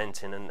events and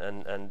presenting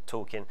and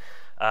talking.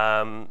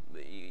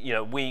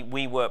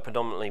 We work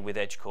predominantly with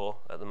EdgeCore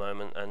at the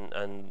moment,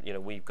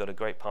 and we've got a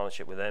great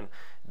partnership with them.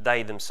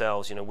 They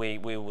themselves, we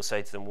will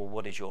say to them, well,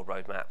 what is your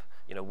roadmap?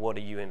 What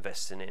are you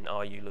investing in?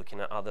 Are you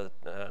looking at other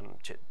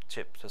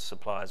chip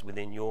suppliers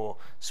within your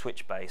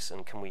switch base,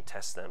 and can we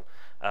test them?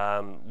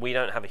 We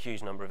don't have a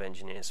huge number of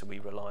engineers, so we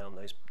rely on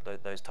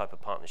those type of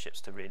partnerships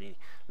to really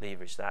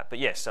leverage that. But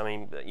yes, I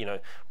mean,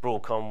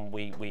 Broadcom,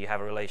 we have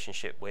a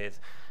relationship with.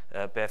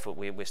 Barefoot,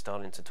 we're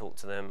starting to talk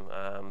to them,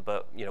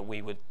 but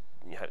we would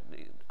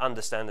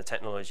understand the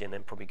technology and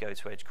then probably go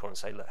to EdgeCore and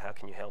say, look, how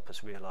can you help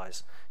us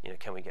realize,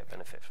 can we get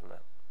benefit from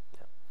that?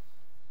 Yeah.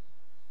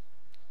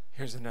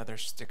 Here's another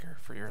sticker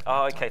for your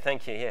Oh, laptop. okay,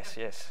 thank you. Yes.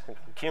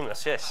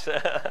 Cumulus, yes.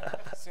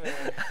 So,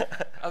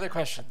 other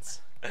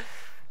questions?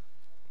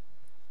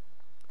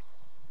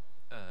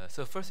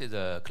 So first is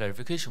a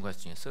clarification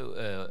question.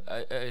 So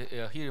I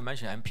hear you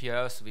mention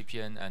MPLS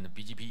VPN and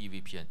BGP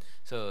EVPN.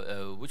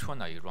 So which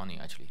one are you running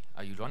actually?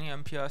 Are you running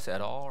MPLS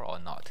at all or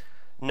not?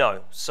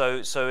 No.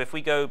 So if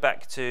we go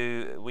back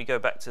to the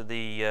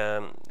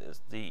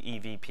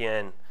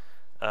EVPN,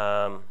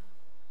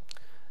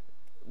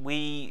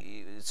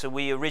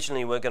 we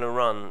originally were going to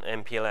run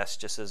MPLS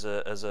just as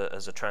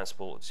a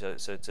transport, so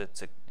to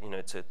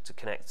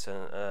connect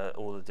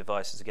all the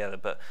devices together,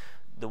 but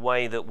the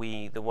way that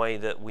we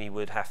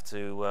would have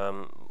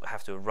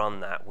to run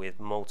that with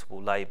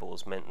multiple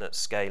labels meant that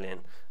scaling,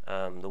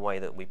 the way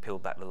that we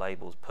peeled back the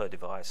labels per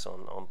device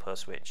on per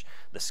switch,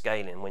 the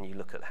scaling, when you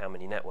look at how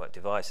many network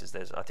devices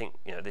there's, I think,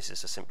 this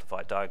is a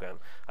simplified diagram,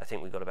 I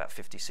think we've got about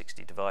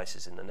 50-60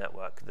 devices in the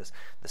network.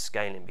 The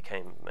scaling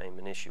became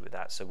an issue with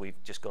that, so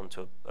we've just gone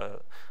to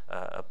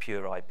a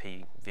pure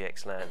IP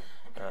VXLAN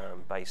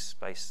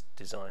base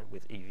design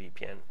with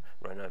EVPN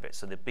run over it.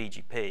 So the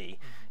BGP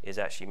is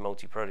actually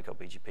multi-protocol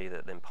BGP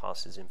that then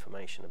passes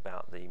information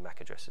about the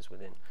MAC addresses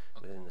within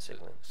the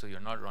signal. So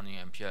you're not running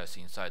MPLS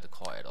inside the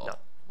car at all?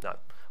 No.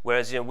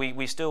 Whereas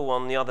we still,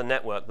 on the other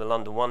network, the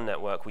London 1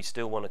 network, we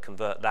still want to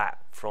convert that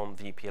from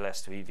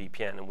VPLS to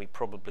EVPN, and we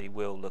probably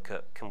will look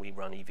at, can we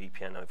run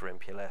EVPN over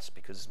MPLS,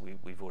 because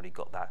we've already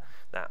got that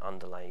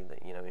underlay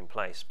that in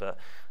place. But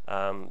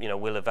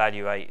we'll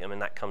evaluate. I mean,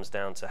 that comes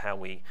down to how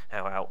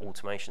our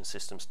automation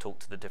systems talk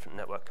to the different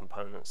network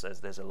components.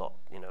 There's a lot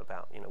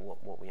about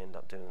what we end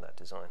up doing with that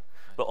design.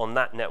 But on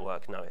that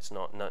network, no, it's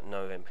not. No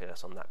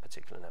MPLS on that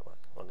particular network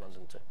on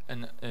London 2.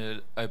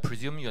 And I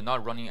presume you're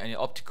not running any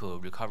optical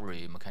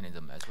recovery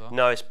mechanism as well?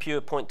 No, it's pure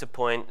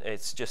point-to-point.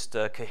 It's just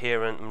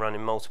coherent and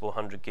running multiple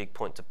 100 gig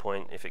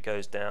point-to-point. If it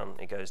goes down,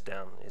 it goes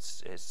down.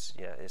 It's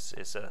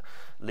a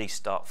least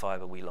start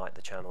fiber. We light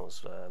the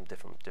channels,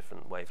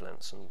 different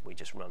wavelengths, and we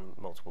just run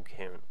multiple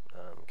coherent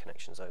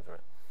connections over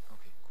it.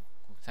 Okay,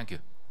 cool. Thank you.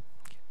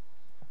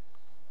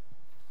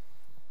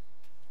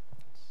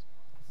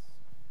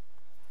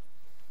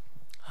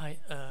 Hi,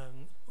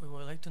 we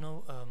would like to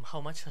know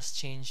how much has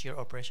changed your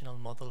operational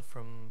model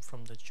from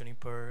the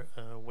Juniper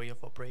way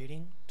of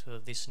operating to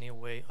this new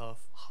way of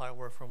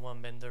hardware from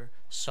one vendor,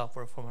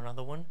 software from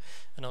another one,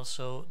 and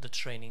also the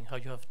training, how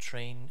you have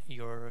trained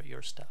your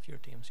staff, your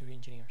teams, your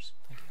engineers.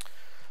 Thank you.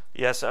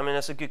 Yes, I mean,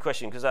 that's a good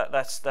question, because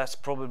that's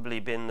probably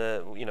been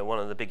the one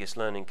of the biggest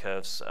learning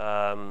curves.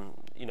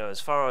 As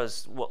far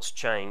as what's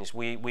changed,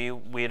 we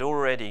had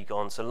already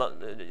gone. So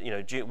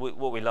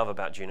what we love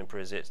about Juniper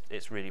is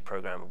it's really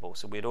programmable.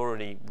 So we'd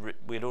already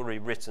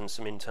written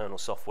some internal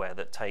software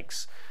that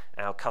takes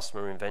our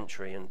customer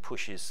inventory and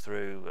pushes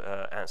through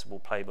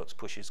Ansible playbooks,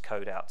 pushes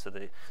code out to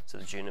the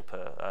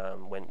Juniper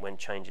when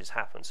changes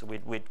happen. So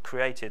we'd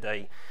created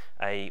a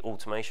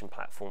automation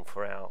platform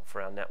for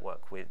our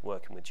network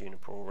working with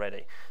Juniper already.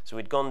 already. So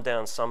we'd gone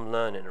down some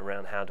learning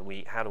around how do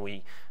we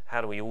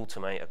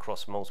automate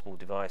across multiple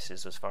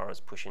devices as far as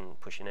pushing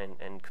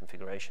end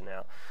configuration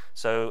out.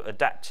 So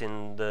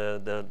adapting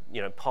the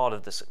part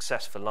of the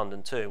success for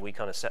London 2, we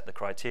kind of set the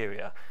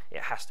criteria.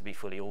 It has to be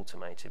fully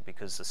automated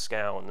because the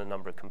scale and the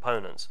number of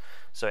components.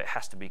 So it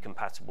has to be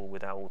compatible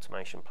with our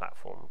automation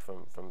platform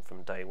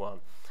from day one.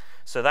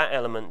 So that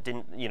element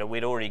didn't,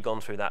 we'd already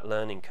gone through that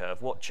learning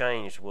curve. What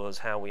changed was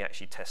how we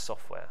actually test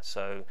software.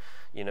 So,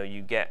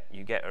 you get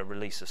a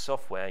release of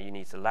software, you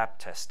need to lab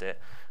test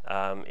it.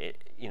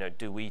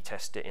 Do we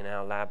test it in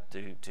our lab?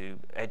 Do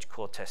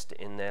EdgeCore test it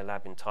in their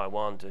lab in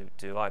Taiwan?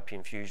 Do IP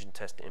Infusion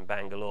test it in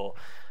Bangalore?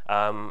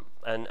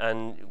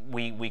 And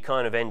we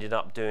kind of ended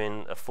up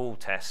doing a full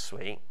test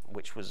suite,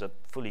 which was a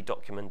fully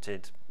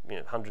documented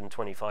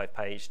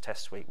 125-page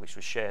test suite, which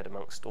was shared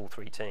amongst all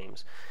 3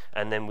 teams.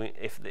 And then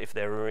if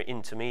there were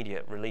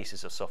intermediate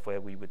releases of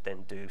software, we would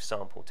then do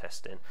sample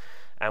testing.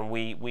 And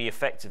we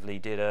effectively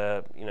did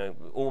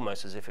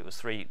almost as if it was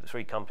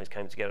three companies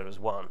came together as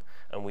one,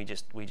 and we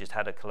just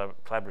had a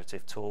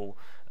collaborative tool,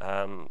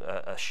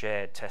 a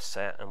shared test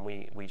set, and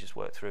we just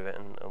worked through it,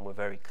 and we're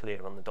very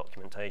clear on the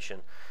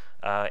documentation.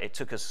 It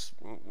took us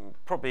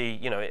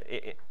probably,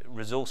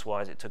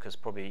 resource-wise, it took us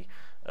probably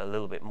a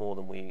little bit more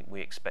than we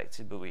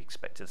expected, but we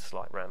expected a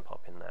slight ramp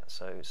up in that.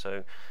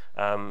 So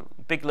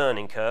big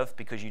learning curve,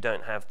 because you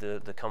don't have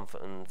the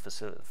comfort and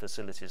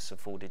facilities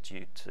afforded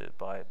you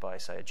by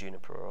say a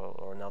Juniper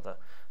or another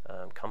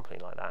company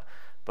like that.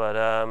 But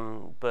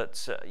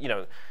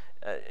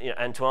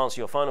and to answer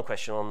your final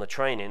question on the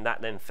training,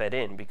 that then fed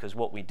in, because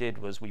what we did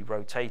was we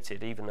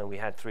rotated, even though we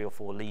had 3 or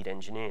 4 lead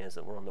engineers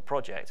that were on the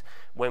project,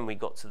 when we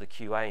got to the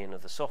QA end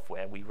of the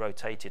software, we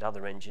rotated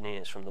other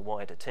engineers from the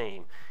wider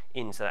team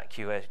into that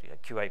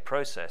QA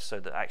process, so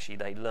that actually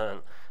they learn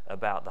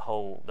about the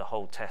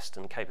whole test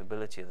and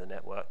capability of the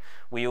network.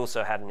 We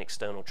also had an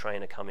external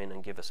trainer come in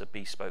and give us a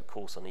bespoke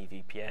course on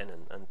EVPN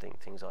and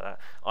things like that.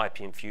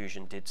 IP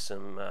Infusion did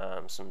some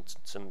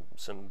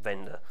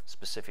vendor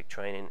specific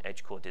training.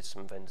 EdgeCore did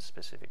some vendor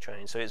specific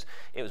training. So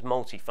it was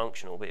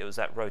multifunctional, but it was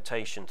that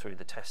rotation through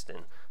the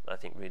testing that I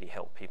think really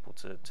helped people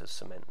to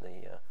cement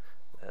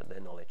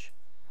their knowledge.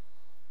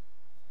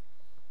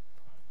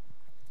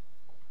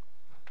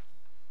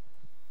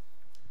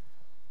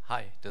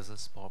 Hi, this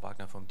is Paul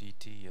Wagner from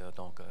DT,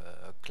 donc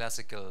a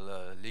classical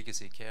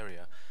legacy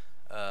carrier.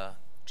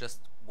 Just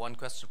one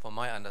question for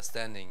my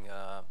understanding.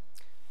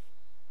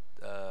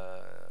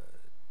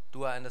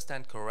 Do I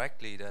understand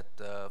correctly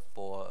that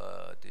for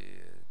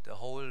the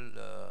whole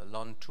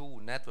LON 2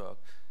 network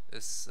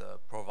is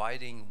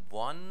providing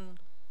one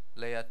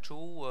layer 2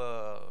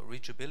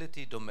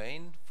 reachability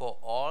domain for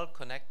all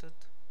connected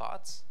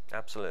parts?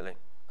 Absolutely.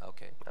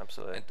 Okay.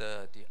 Absolutely. And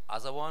the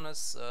other one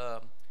is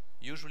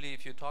usually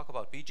if you talk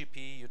about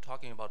BGP, you're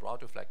talking about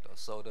route reflectors.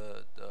 So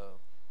the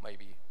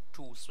maybe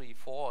 2, 3,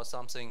 4 or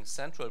something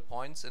central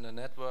points in the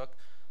network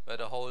where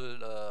the whole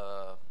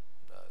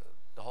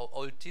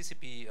old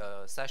TCP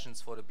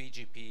sessions for the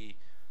BGP,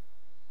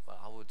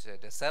 I would say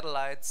the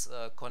satellites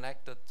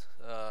connected,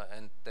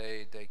 and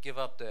they give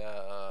up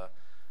their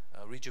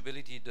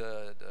reachability,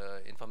 the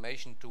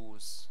information to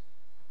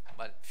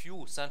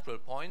few central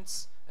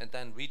points, and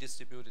then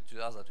redistribute it to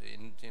the other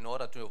in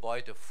order to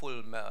avoid a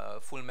full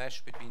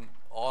mesh between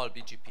all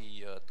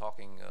BGP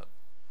talking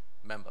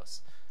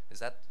members. Is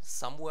that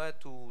somewhere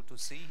to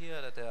see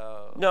here that there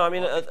are? No, I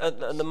mean at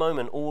the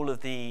moment all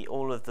of the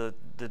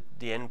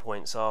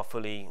endpoints are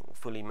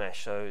fully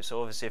meshed.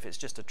 So obviously if it's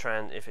just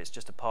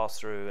a pass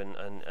through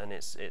and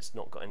it's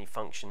not got any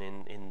function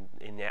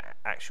in the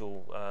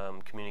actual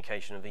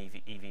communication of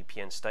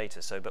EVPN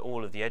status. So but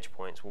all of the edge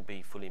points will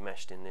be fully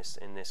meshed in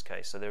this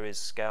case. So there is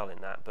scale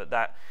in that, but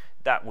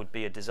that would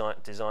be a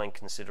design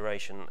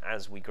consideration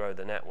as we grow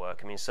the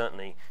network. I mean,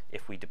 certainly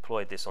if we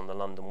deployed this on the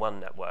London 1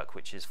 network,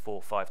 which is 4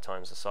 or 5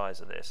 times the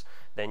size of this,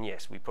 then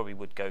yes, we probably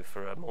would go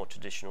for a more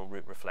traditional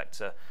route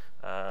reflector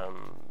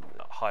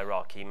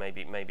hierarchy,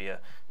 maybe a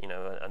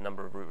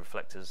number of route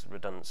reflectors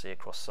redundancy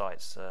across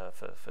sites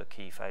for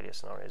key failure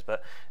scenarios.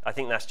 But I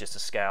think that's just a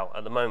scale.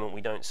 At the moment,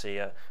 we don't see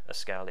a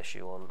scale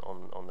issue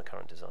on the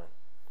current design.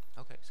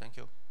 Okay, thank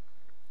you.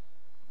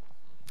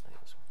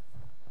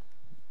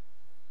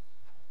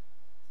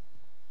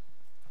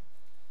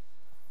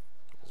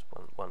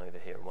 One over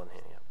here and one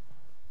here, yeah.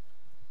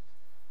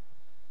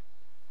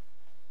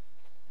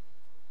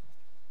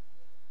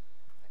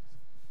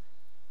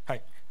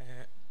 Hi.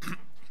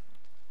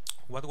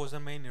 What was the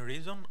main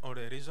reason or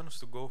the reasons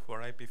to go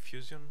for IP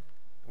Fusion?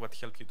 What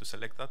helped you to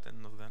select that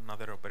and not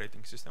another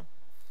operating system?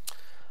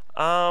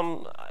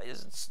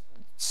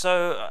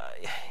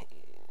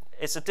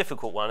 It's a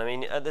difficult one. I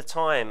mean, at the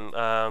time,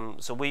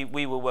 so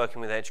we were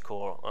working with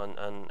EdgeCore,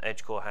 and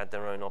EdgeCore had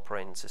their own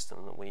operating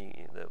system that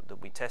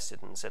we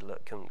tested and said,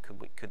 look,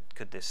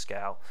 could this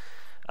scale?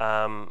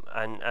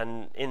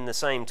 And in the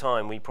same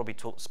time, we probably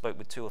spoke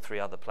with 2 or 3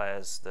 other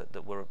players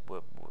that were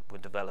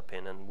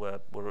developing and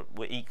were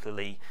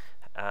equally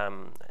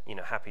you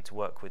know, happy to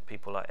work with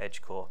people like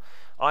EdgeCore.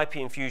 IP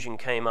Infusion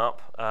came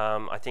up.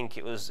 I think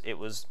it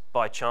was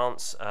by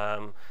chance.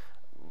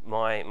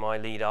 My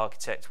lead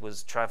architect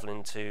was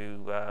traveling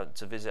to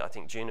visit, I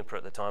think, Juniper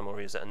at the time, or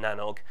he was at a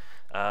NANOG.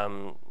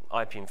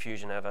 IP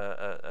Infusion have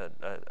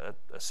a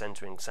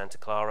center in Santa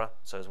Clara,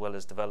 so as well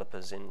as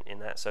developers in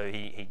that. So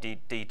he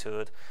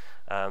detoured,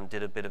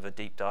 did a bit of a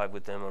deep dive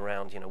with them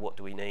around, you know, what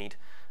do we need.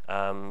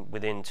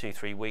 Within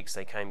 2-3 weeks,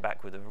 they came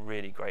back with a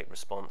really great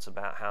response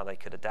about how they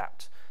could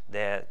adapt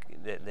their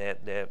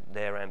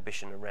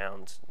ambition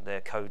around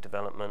their code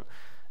development.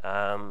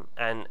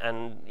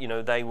 And you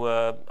know, they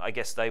were, I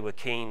guess they were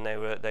keen. They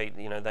were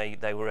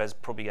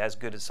probably as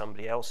good as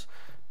somebody else,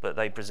 but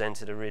they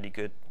presented a really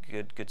good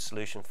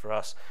solution for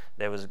us.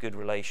 There was a good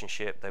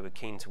relationship. They were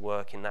keen to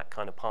work in that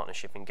kind of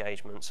partnership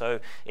engagement. So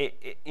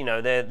you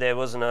know, there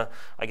wasn't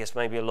I guess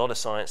maybe a lot of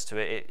science to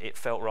it. It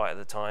felt right at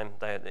the time.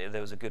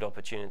 There was a good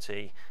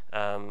opportunity,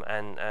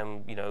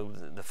 and you know,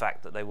 the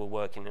fact that they were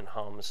working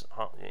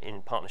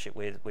in partnership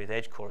with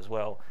EdgeCore as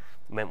well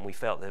meant we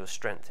felt there was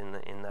strength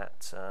in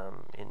that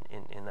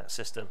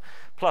system.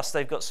 Plus,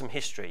 they've got some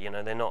history. You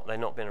know, they've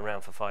not been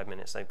around for 5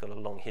 minutes. They've got a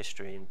long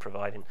history in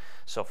providing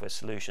software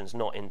solutions,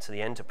 not into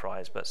the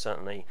enterprise, but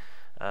certainly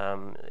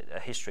a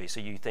history.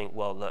 So you think,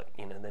 well, look,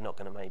 you know, they're not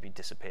going to maybe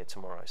disappear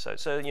tomorrow.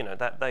 So you know,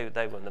 that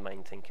they were the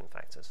main thinking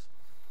factors.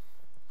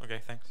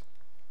 Okay, thanks.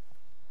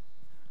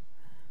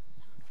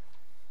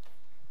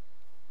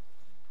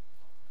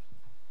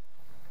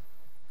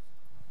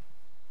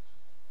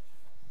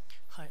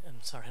 Hi,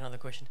 I'm sorry, another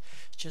question.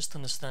 Just to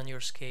understand your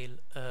scale,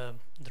 the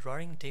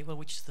routing table,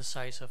 which is the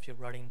size of your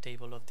routing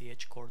table of the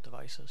EdgeCore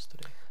devices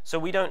today? So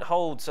we don't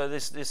hold. So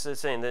this is the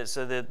thing.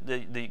 So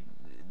the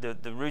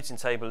routing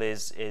table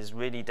is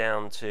really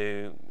down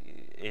to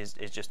is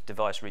just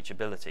device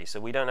reachability. So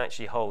we don't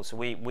actually hold. So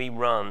we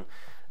run.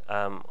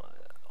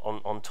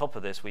 On top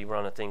of this, we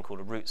run a thing called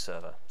a root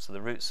server. So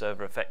the root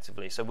server,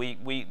 effectively, so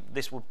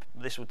this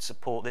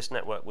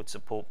network would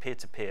support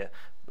peer-to-peer.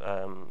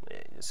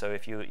 So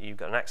if you've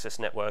got an access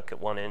network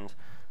at one end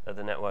of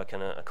the network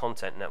and a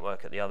content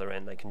network at the other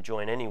end, they can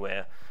join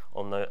anywhere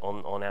on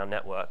our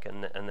network,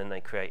 and then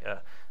they create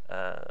a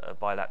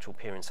bilateral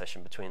peering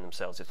session between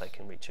themselves if they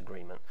can reach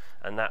agreement.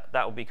 And that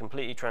will be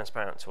completely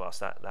transparent to us.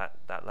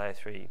 That layer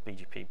 3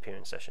 BGP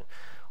peering session.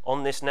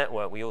 On this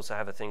network, we also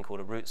have a thing called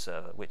a root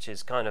server, which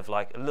is kind of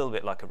like a little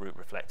bit like a root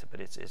reflector,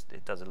 but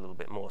it does a little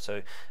bit more.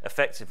 So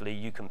effectively,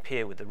 you can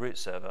peer with the root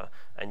server,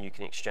 and you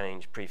can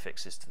exchange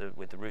prefixes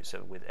with the root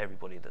server with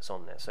everybody that's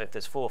on there. So if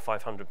there's 400 or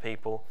 500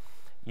 people,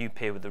 you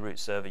peer with the root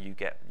server, you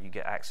get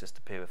access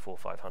to peer with 400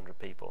 or 500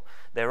 people.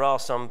 There are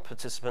some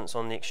participants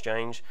on the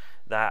exchange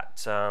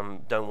that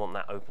don't want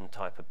that open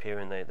type of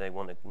peering. They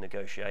want to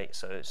negotiate.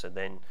 So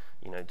then,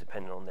 you know,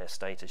 depending on their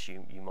status,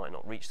 you might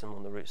not reach them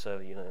on the root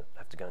server. You know,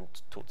 have to go and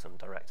talk to them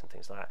direct and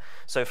things like that.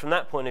 So from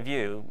that point of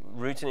view,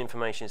 routing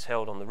information is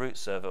held on the root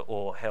server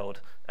or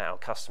held at our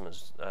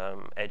customers'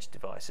 edge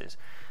devices.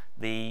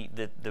 The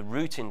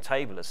routing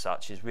table as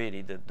such is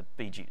really the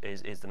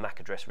MAC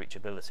address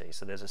reachability.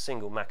 So there's a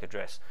single MAC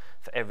address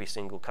for every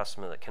single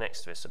customer that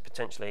connects to us. So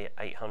potentially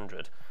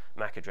 800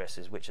 MAC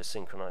addresses which are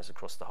synchronized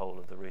across the whole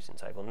of the routing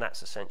table, and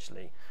that's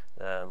essentially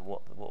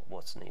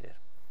what's needed.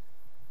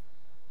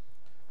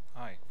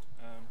 Hi,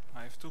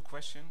 I have two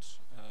questions.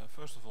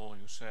 First of all,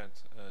 you said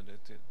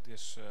that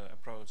this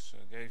approach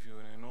gave you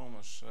an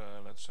enormous,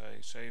 let's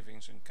say,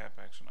 savings in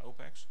CapEx and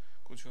OpEx.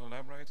 Could you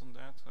elaborate on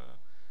that?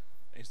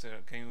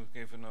 Can you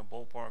give a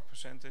ballpark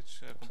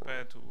percentage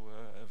compared to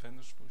a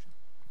vendor solution?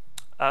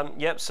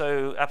 Yep,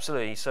 so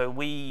absolutely. So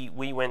we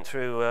went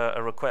through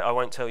a request. I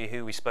won't tell you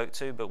who we spoke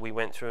to, but we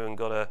went through and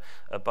got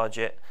a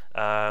budget.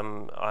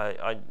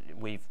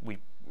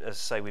 As I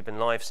say, we've been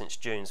live since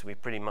June, so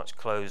we've pretty much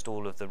closed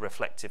all of the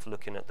reflective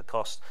looking at the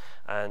cost,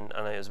 and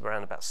it was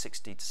around about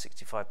 60 to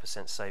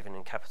 65% saving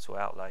in capital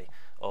outlay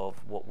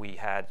of what we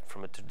had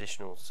from a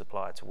traditional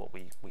supplier to what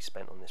we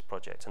spent on this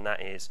project. And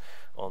that is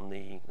on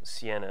the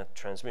Sienna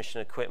transmission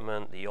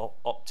equipment, the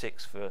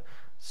optics for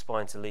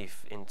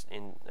spine-to-leaf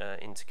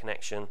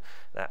interconnection,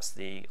 that's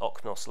the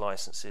OCNOS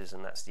licenses,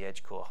 and that's the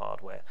EdgeCore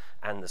hardware,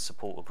 and the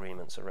support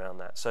agreements around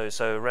that. So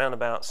around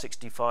about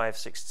 60 to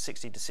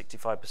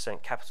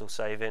 65% capital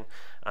saving,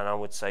 and I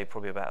would say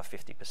probably about a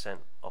 50%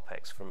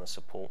 OpEx from a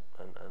support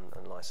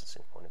and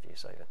licensing point of view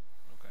saving.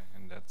 Okay,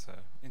 and that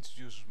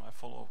introduces my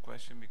follow-up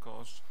question,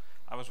 because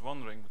I was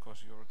wondering,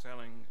 because you were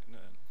telling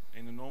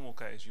in a normal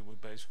case you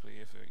would basically,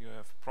 if you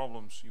have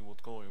problems, you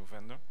would call your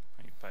vendor,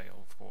 and you pay,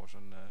 of course,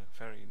 a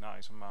very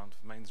nice amount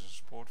of maintenance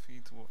support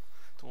fee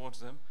towards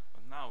them.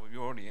 But now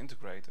you're the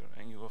integrator,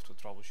 and you have to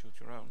troubleshoot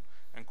your own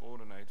and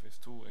coordinate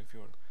with two, if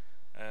you're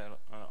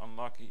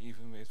unlucky,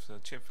 even with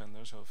chip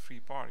vendors or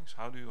free parties.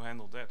 How do you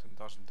handle that, and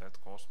doesn't that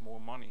cost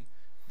more money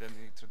than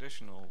the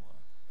traditional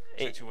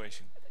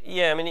situation?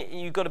 Yeah, I mean,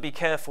 you've got to be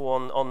careful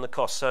on the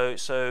cost.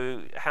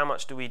 So how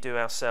much do we do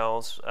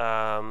ourselves?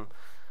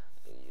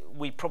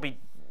 We probably,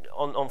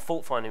 on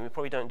fault finding, we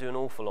probably don't do an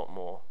awful lot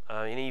more.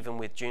 And even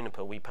with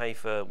Juniper, we pay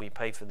for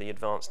the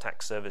advanced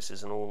tax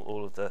services and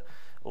all of the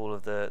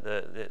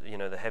you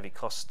know, the heavy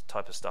cost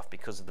type of stuff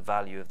because of the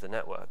value of the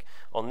network.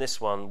 On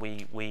this one,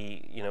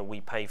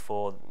 we pay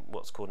for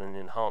what's called an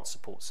enhanced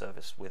support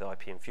service with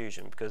IP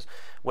Infusion, because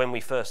when we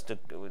first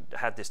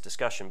had this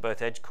discussion, both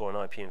EdgeCore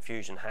and IP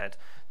Infusion had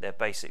their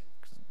basic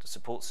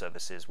support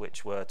services,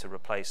 which were to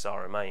replace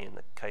RMA in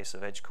the case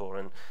of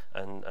EdgeCore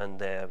and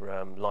their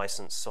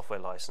software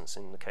license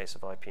in the case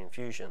of IP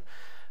Infusion.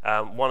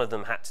 One of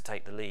them had to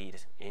take the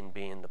lead in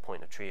being the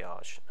point of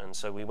triage, and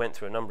so we went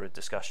through a number of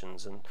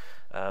discussions.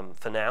 And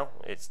for now,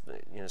 it's,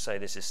 you know, say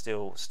this is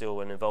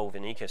still an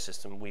evolving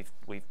ecosystem.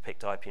 We've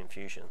picked IP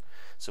Infusion,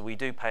 so we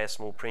do pay a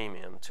small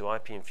premium to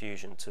IP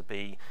Infusion to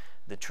be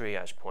the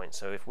triage point.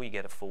 So if we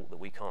get a fault that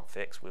we can't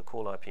fix, we'll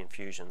call IP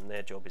Infusion, and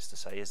their job is to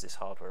say, is this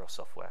hardware or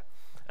software?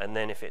 And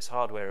then if it's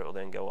hardware, it will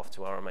then go off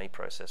to RMA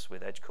process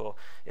with EdgeCore.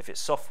 If it's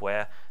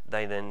software,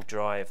 they then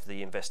drive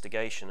the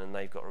investigation, and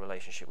they've got a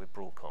relationship with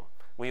Broadcom.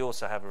 We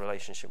also have a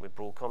relationship with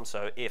Broadcom,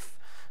 so if,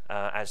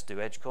 as do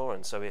EdgeCore,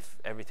 and so if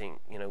everything,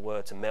 you know,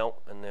 were to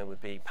melt and there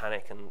would be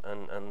panic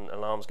and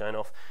alarms going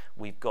off,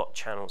 we've got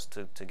channels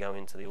to go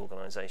into the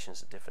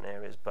organizations at different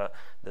areas. But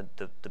the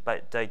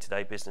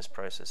day-to-day business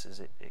processes,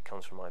 it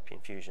comes from IP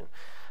Infusion.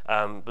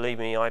 Believe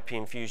me, IP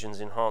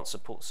Infusion's enhanced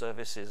support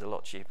service is a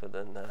lot cheaper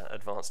than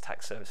advanced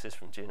tax services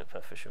from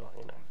Juniper, for sure.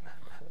 You know.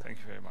 Thank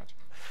you very much.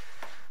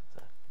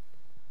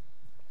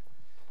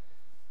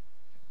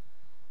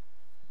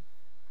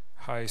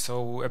 Hi.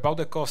 So about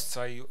the costs,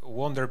 I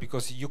wonder,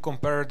 because you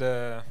compare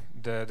the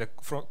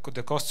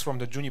costs from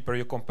the Juniper,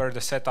 you compare the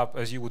setup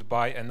as you would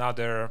buy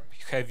another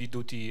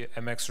heavy-duty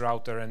MX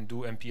router and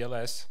do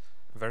MPLS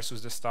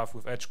versus the stuff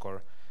with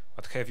EdgeCore.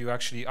 But have you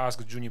actually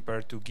asked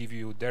Juniper to give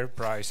you their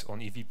price on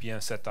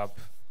EVPN setup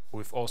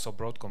with also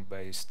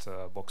Broadcom-based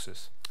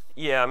boxes?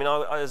 Yeah, I mean,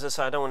 as I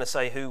say, I don't want to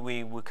say who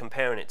we were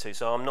comparing it to,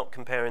 so I'm not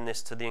comparing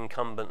this to the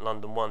incumbent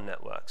London 1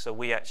 network. So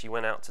we actually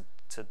went out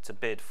to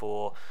bid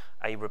for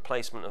a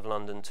replacement of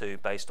London 2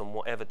 based on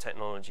whatever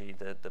technology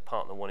the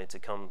partner wanted to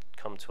come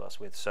to us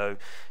with. So,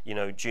 you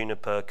know,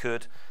 Juniper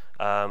could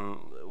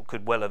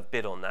well have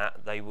bid on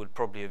that. They would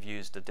probably have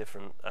used a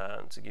different,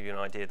 to give you an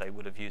idea, they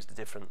would have used a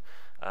different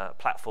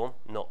platform,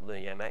 not the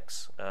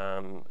MX.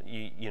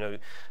 You know,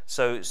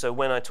 so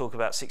when I talk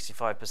about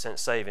 65%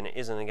 saving, it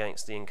isn't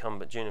against the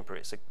incumbent Juniper.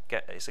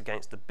 It's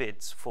against the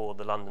bids for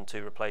the London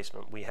 2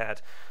 replacement. We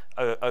had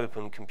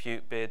open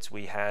compute bids.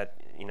 We had,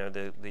 you know,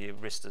 the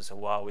Aristas,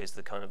 Huawei's,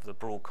 the kind of the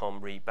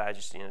Broadcom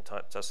rebadged, you know,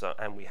 type stuff,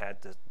 and we had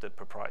the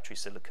proprietary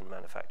silicon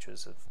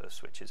manufacturers of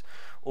switches.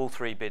 All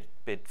three bid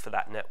for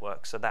that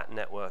network. So that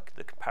network,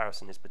 the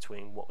comparison is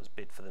between what was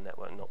bid for the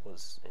network and what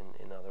was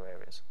in other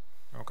areas.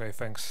 Okay,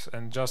 thanks.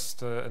 And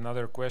just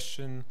another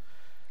question.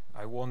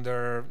 I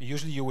wonder,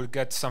 usually you will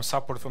get some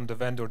support from the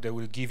vendor. They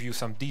will give you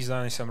some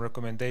design, some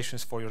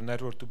recommendations for your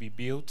network to be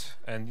built.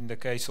 And in the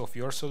case of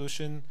your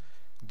solution,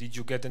 did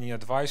you get any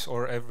advice,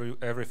 or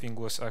everything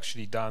was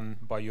actually done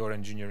by your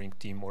engineering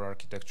team or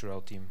architectural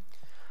team?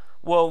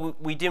 Well,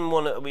 we didn't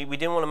want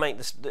to make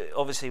this.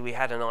 Obviously, we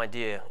had an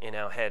idea in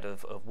our head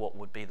of what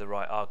would be the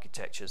right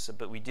architecture,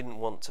 but we didn't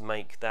want to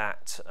make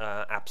that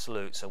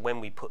absolute. So when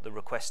we put the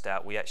request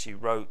out, we actually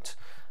wrote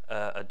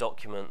a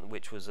document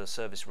which was a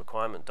service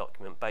requirement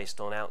document based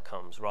on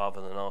outcomes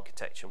rather than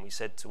architecture. And we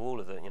said to all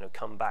of them, you know,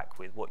 come back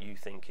with what you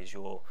think is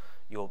your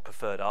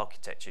preferred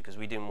architecture, because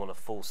we didn't want to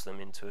force them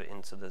into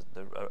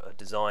a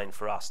design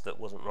for us that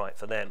wasn't right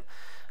for them.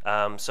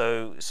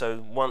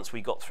 So once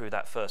we got through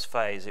that first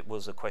phase, it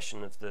was a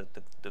question of the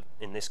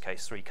in this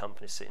case 3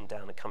 companies sitting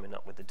down and coming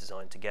up with the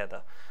design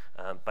together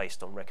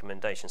based on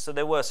recommendations. So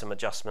there were some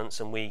adjustments,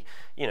 and we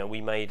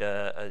made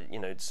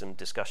some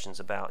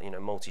discussions about, you know,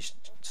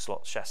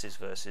 multi-slot chassis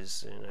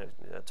versus, you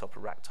know, top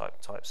of rack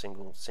type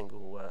single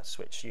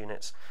switch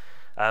units.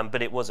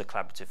 But it was a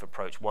collaborative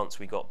approach once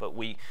we got, but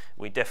we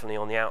definitely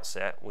on the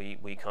outset,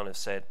 we kind of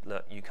said,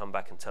 look, you come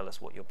back and tell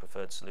us what your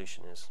preferred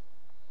solution is.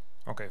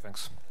 Okay,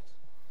 thanks.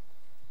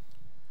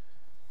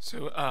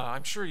 So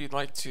I'm sure you'd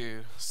like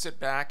to sit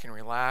back and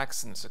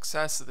relax in the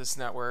success of this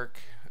network,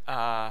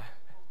 but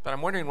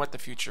I'm wondering what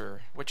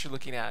you're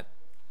looking at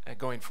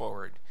going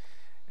forward.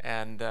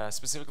 And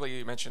specifically,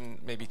 you mentioned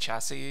maybe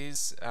chassis.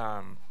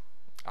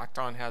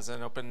 Acton has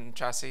an open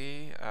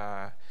chassis.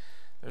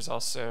 There's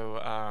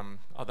also,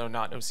 although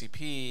not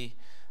OCP,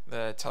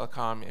 the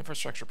Telecom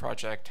Infrastructure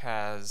Project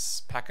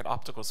has packet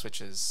optical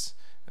switches,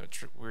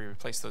 which we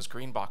replace those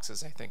green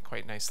boxes, I think,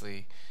 quite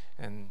nicely.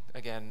 And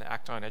again,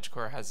 Acton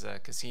EdgeCore has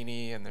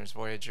Cassini, and there's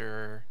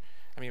Voyager.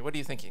 I mean, what are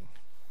you thinking?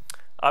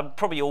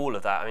 Probably all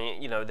of that. I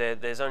mean, you know,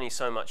 there's only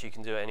so much you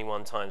can do at any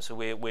one time. So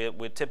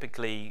we'll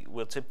typically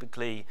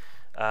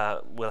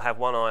we'll have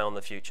one eye on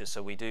the future,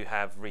 so we do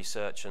have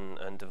research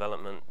and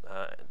development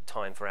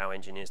time for our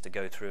engineers to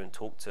go through and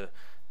talk to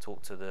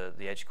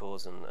the edge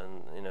cores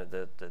and you know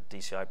the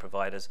DCI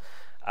providers.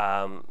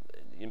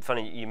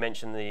 Funny you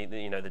mentioned the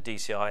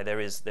DCI.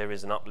 There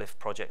is an uplift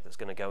project that's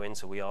going to go in,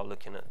 so we are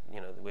looking at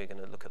we're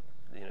going to look at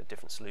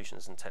different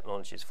solutions and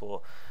technologies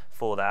for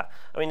that.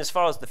 I mean, as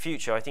far as the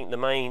future, I think the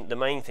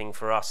main thing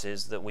for us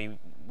is that we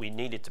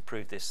needed to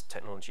prove this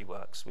technology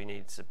works. We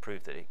needed to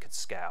prove that it could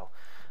scale.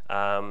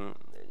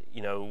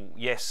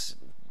 Yes,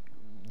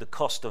 the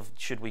cost of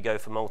should we go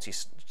for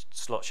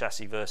multi-slot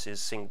chassis versus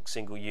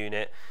single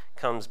unit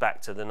comes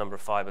back to the number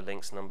of fiber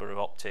links, number of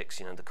optics,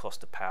 the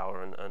cost of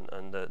power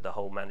and the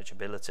whole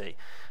manageability.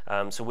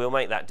 So we'll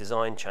make that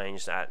design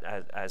change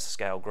as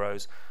scale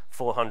grows.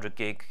 400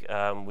 gig,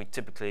 we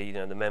typically,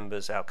 the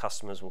members, our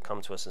customers will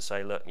come to us and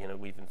say, look,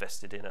 we've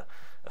invested in a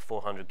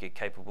 400 gig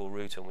capable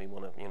router and we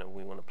want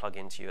to plug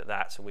into you at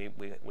that. So we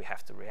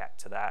have to react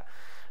to that.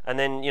 And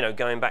then,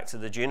 going back to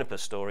the Juniper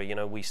story,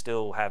 we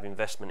still have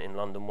investment in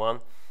London 1.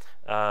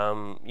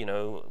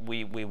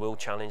 We will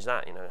challenge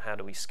that. How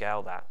do we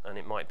scale that? And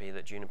it might be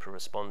that Juniper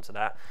respond to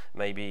that.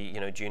 Maybe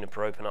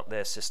Juniper open up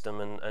their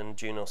system and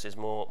Junos is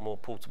more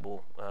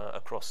portable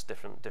across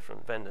different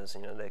vendors.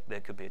 There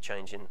could be a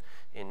change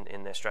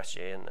in their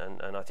strategy,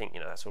 and I think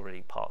that's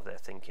already part of their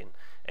thinking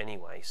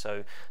anyway.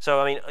 So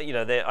I mean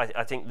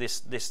I think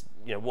this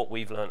what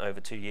we've learned over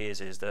 2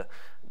 years is that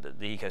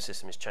the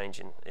ecosystem is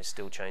changing, is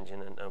still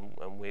changing,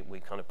 and we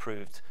kind of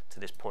proved to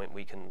this point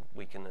we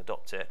can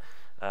adopt it.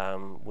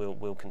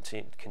 We'll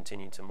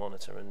continue to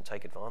monitor and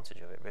take advantage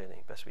of it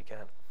really best we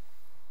can.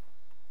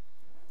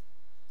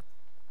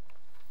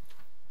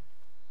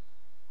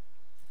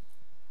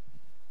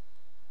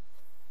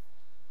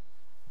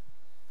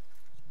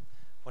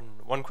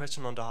 One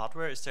question on the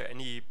hardware: is there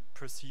any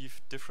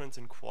perceived difference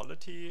in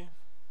quality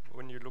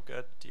when you look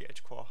at the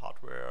edge-core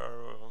hardware?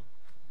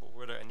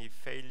 Were there any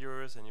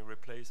failures, any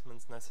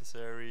replacements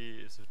necessary?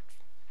 Is it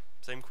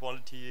same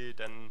quality?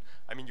 Then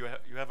I mean, you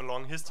have a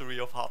long history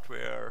of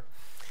hardware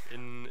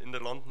in the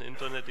London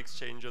Internet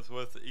Exchanges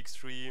with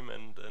Extreme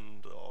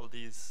and all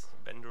these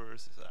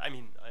vendors. I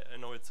mean, I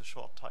know it's a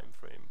short time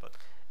frame, but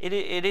it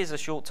is a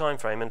short time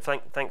frame, and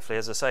thankfully,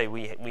 as I say,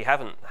 we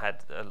haven't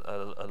had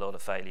a lot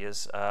of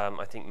failures.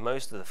 I think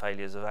most of the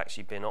failures have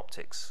actually been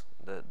optics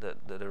that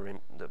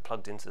are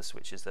plugged into the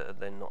switches that are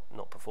then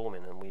not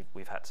performing, and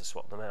we've had to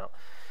swap them out.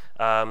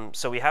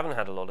 So we haven't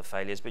had a lot of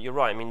failures, but you're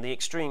right. I mean, the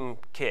Extreme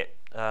kit,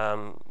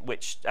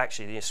 which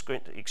actually the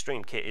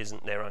Extreme kit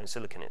isn't their own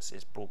silicon, it's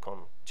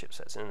Broadcom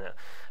chipsets in there.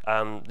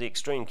 The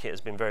Extreme kit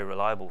has been very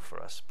reliable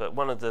for us, but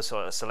one of the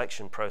sort of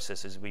selection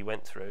processes we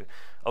went through,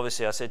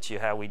 obviously I said to you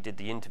how we did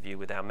the interview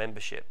with our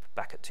membership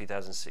back at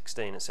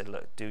 2016 and said,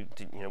 look,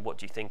 what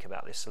do you think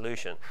about this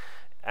solution?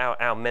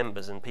 Our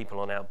members and people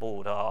on our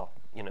board are,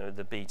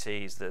 the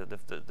BTs,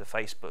 the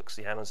Facebooks,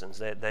 the Amazons.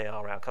 They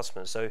are our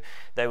customers. So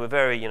they were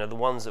very, the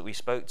ones that we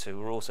spoke to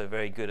were also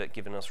very good at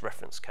giving us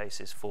reference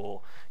cases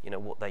for,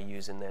 what they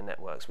use in their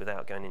networks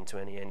without going into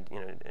any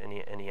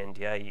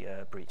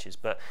NDA breaches.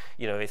 But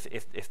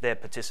if they're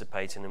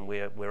participating and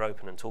we're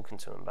open and talking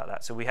to them about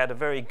that. So we had a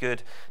very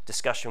good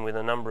discussion with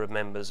a number of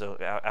members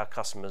of our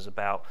customers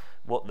about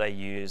what they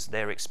use,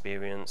 their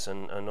experience,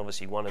 and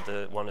obviously one of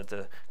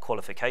the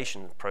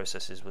qualification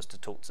processes was to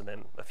talk to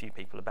them, a few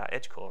people, about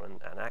EdgeCore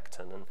and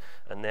Acton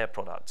and their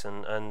product,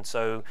 and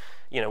so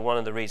one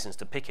of the reasons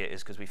to pick it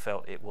is because we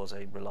felt it was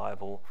a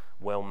reliable,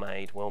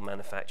 well-made,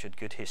 well-manufactured,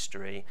 good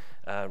history,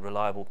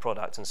 reliable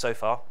product. And so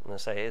far, and I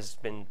say it's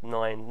been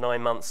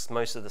nine months.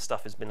 Most of the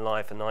stuff has been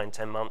live for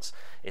 9-10 months.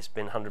 It's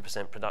been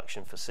 100%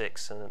 production for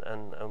 6,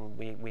 and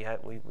we've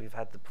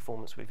had the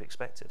performance we've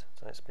expected.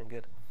 So it's been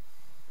good.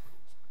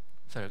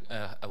 So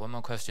one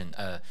more question.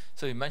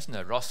 So you mentioned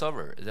the route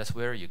server. That's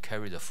where you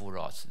carry the full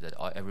routes that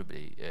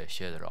everybody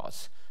share the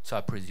routes. So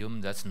I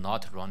presume that's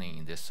not running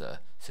in this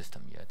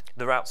system yet.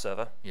 The route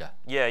server. Yeah.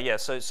 Yeah.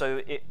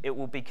 So it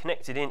will be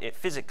connected in. It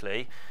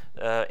physically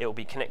it will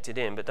be connected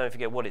in. But don't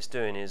forget what it's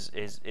doing is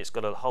it's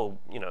got a whole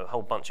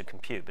bunch of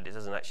compute, but it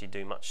doesn't actually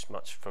do much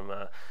from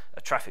a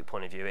traffic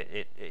point of view.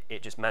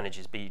 It just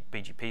manages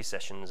BGP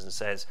sessions and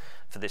says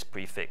for this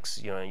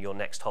prefix, your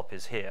next hop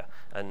is here,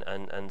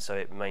 and so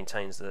it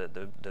maintains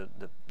the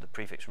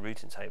prefix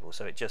routing table.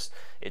 So it just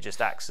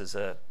acts as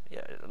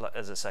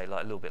as I say,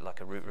 like a little bit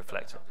like a route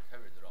reflector.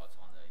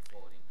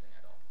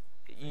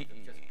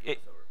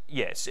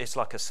 Yes, it's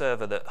like a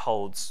server that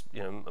holds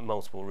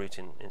multiple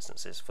routing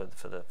instances for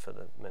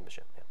the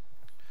membership.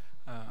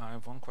 Yeah. I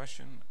have one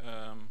question.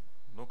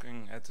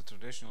 Looking at the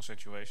traditional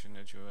situation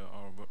that you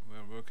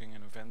were working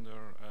in a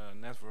vendor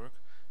network,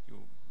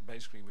 you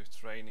basically with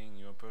training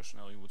your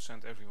personnel, you would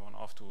send everyone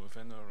off to a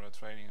vendor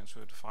training and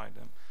certify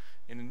them.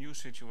 In a new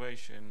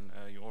situation,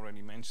 you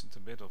already mentioned a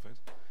bit of it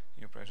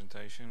in your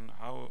presentation.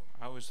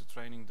 How is the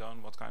training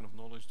done? What kind of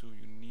knowledge do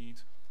you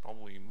need?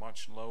 Probably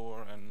much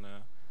lower and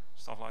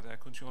stuff like that.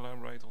 Could you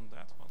elaborate on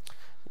that?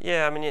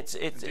 Yeah, I mean,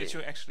 did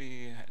you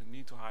actually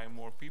need to hire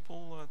more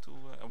people to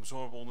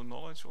absorb all the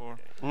knowledge, or?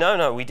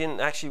 No, we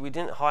didn't actually. We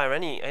didn't hire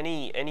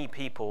any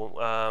people.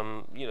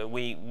 You know,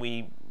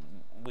 we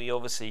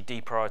obviously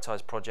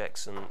deprioritize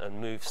projects and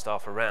move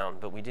staff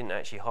around, but we didn't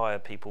actually hire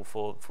people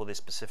for this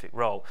specific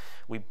role.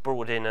 We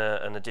brought in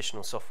an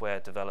additional software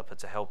developer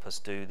to help us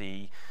do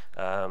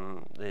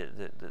some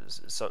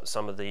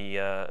of the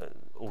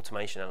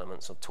automation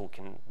elements of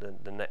talking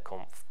the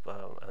netconf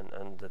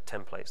and the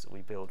templates that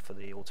we build for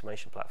the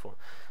automation platform.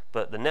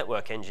 But the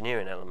network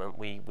engineering element,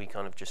 we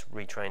kind of just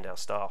retrained our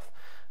staff.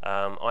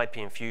 IP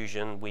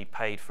Infusion, we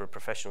paid for a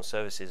professional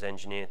services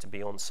engineer to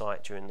be on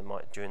site during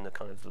the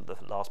kind of the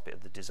last bit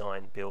of the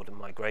design, build, and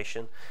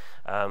migration.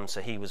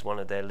 So he was one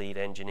of their lead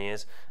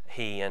engineers.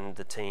 He and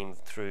the team,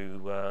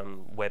 through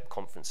web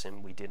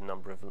conferencing, we did a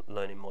number of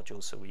learning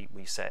modules. So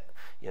we set,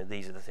 you know,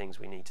 these are the things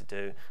we need to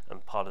do,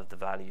 and part of the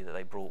value that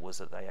they brought was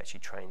that they actually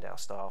trained our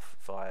staff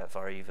via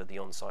either the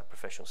on-site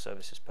professional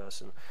services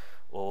person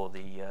or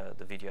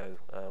the video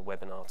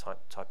webinar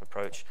type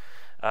approach.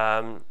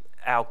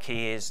 Our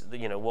key is,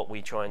 you know, what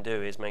we try and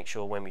do is make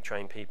sure when we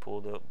train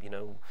people that, you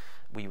know,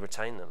 we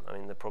retain them. I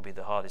mean, probably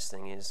the hardest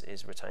thing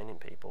is retaining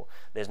people.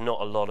 There's not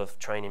a lot of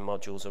training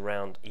modules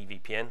around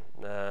EVPN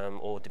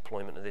or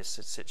deployment of this,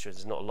 etc.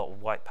 There's not a lot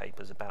of white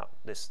papers about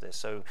this.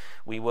 So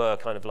we were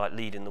kind of like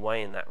leading the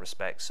way in that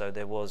respect. So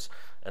there was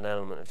an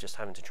element of just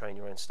having to train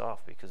your own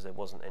staff because there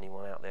wasn't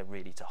anyone out there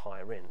really to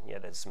hire in. Yeah,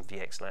 there's some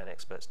VXLAN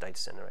experts, data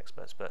center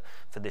experts, but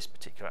for this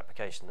particular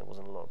application, there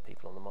wasn't a lot of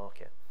people on the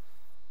market.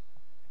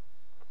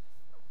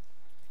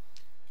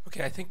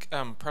 Okay, I think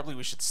probably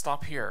we should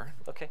stop here.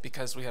 Okay.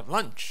 Because we have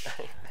lunch.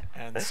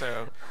 And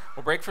so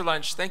we'll break for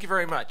lunch. Thank you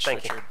very much,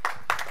 Richard. Thank you.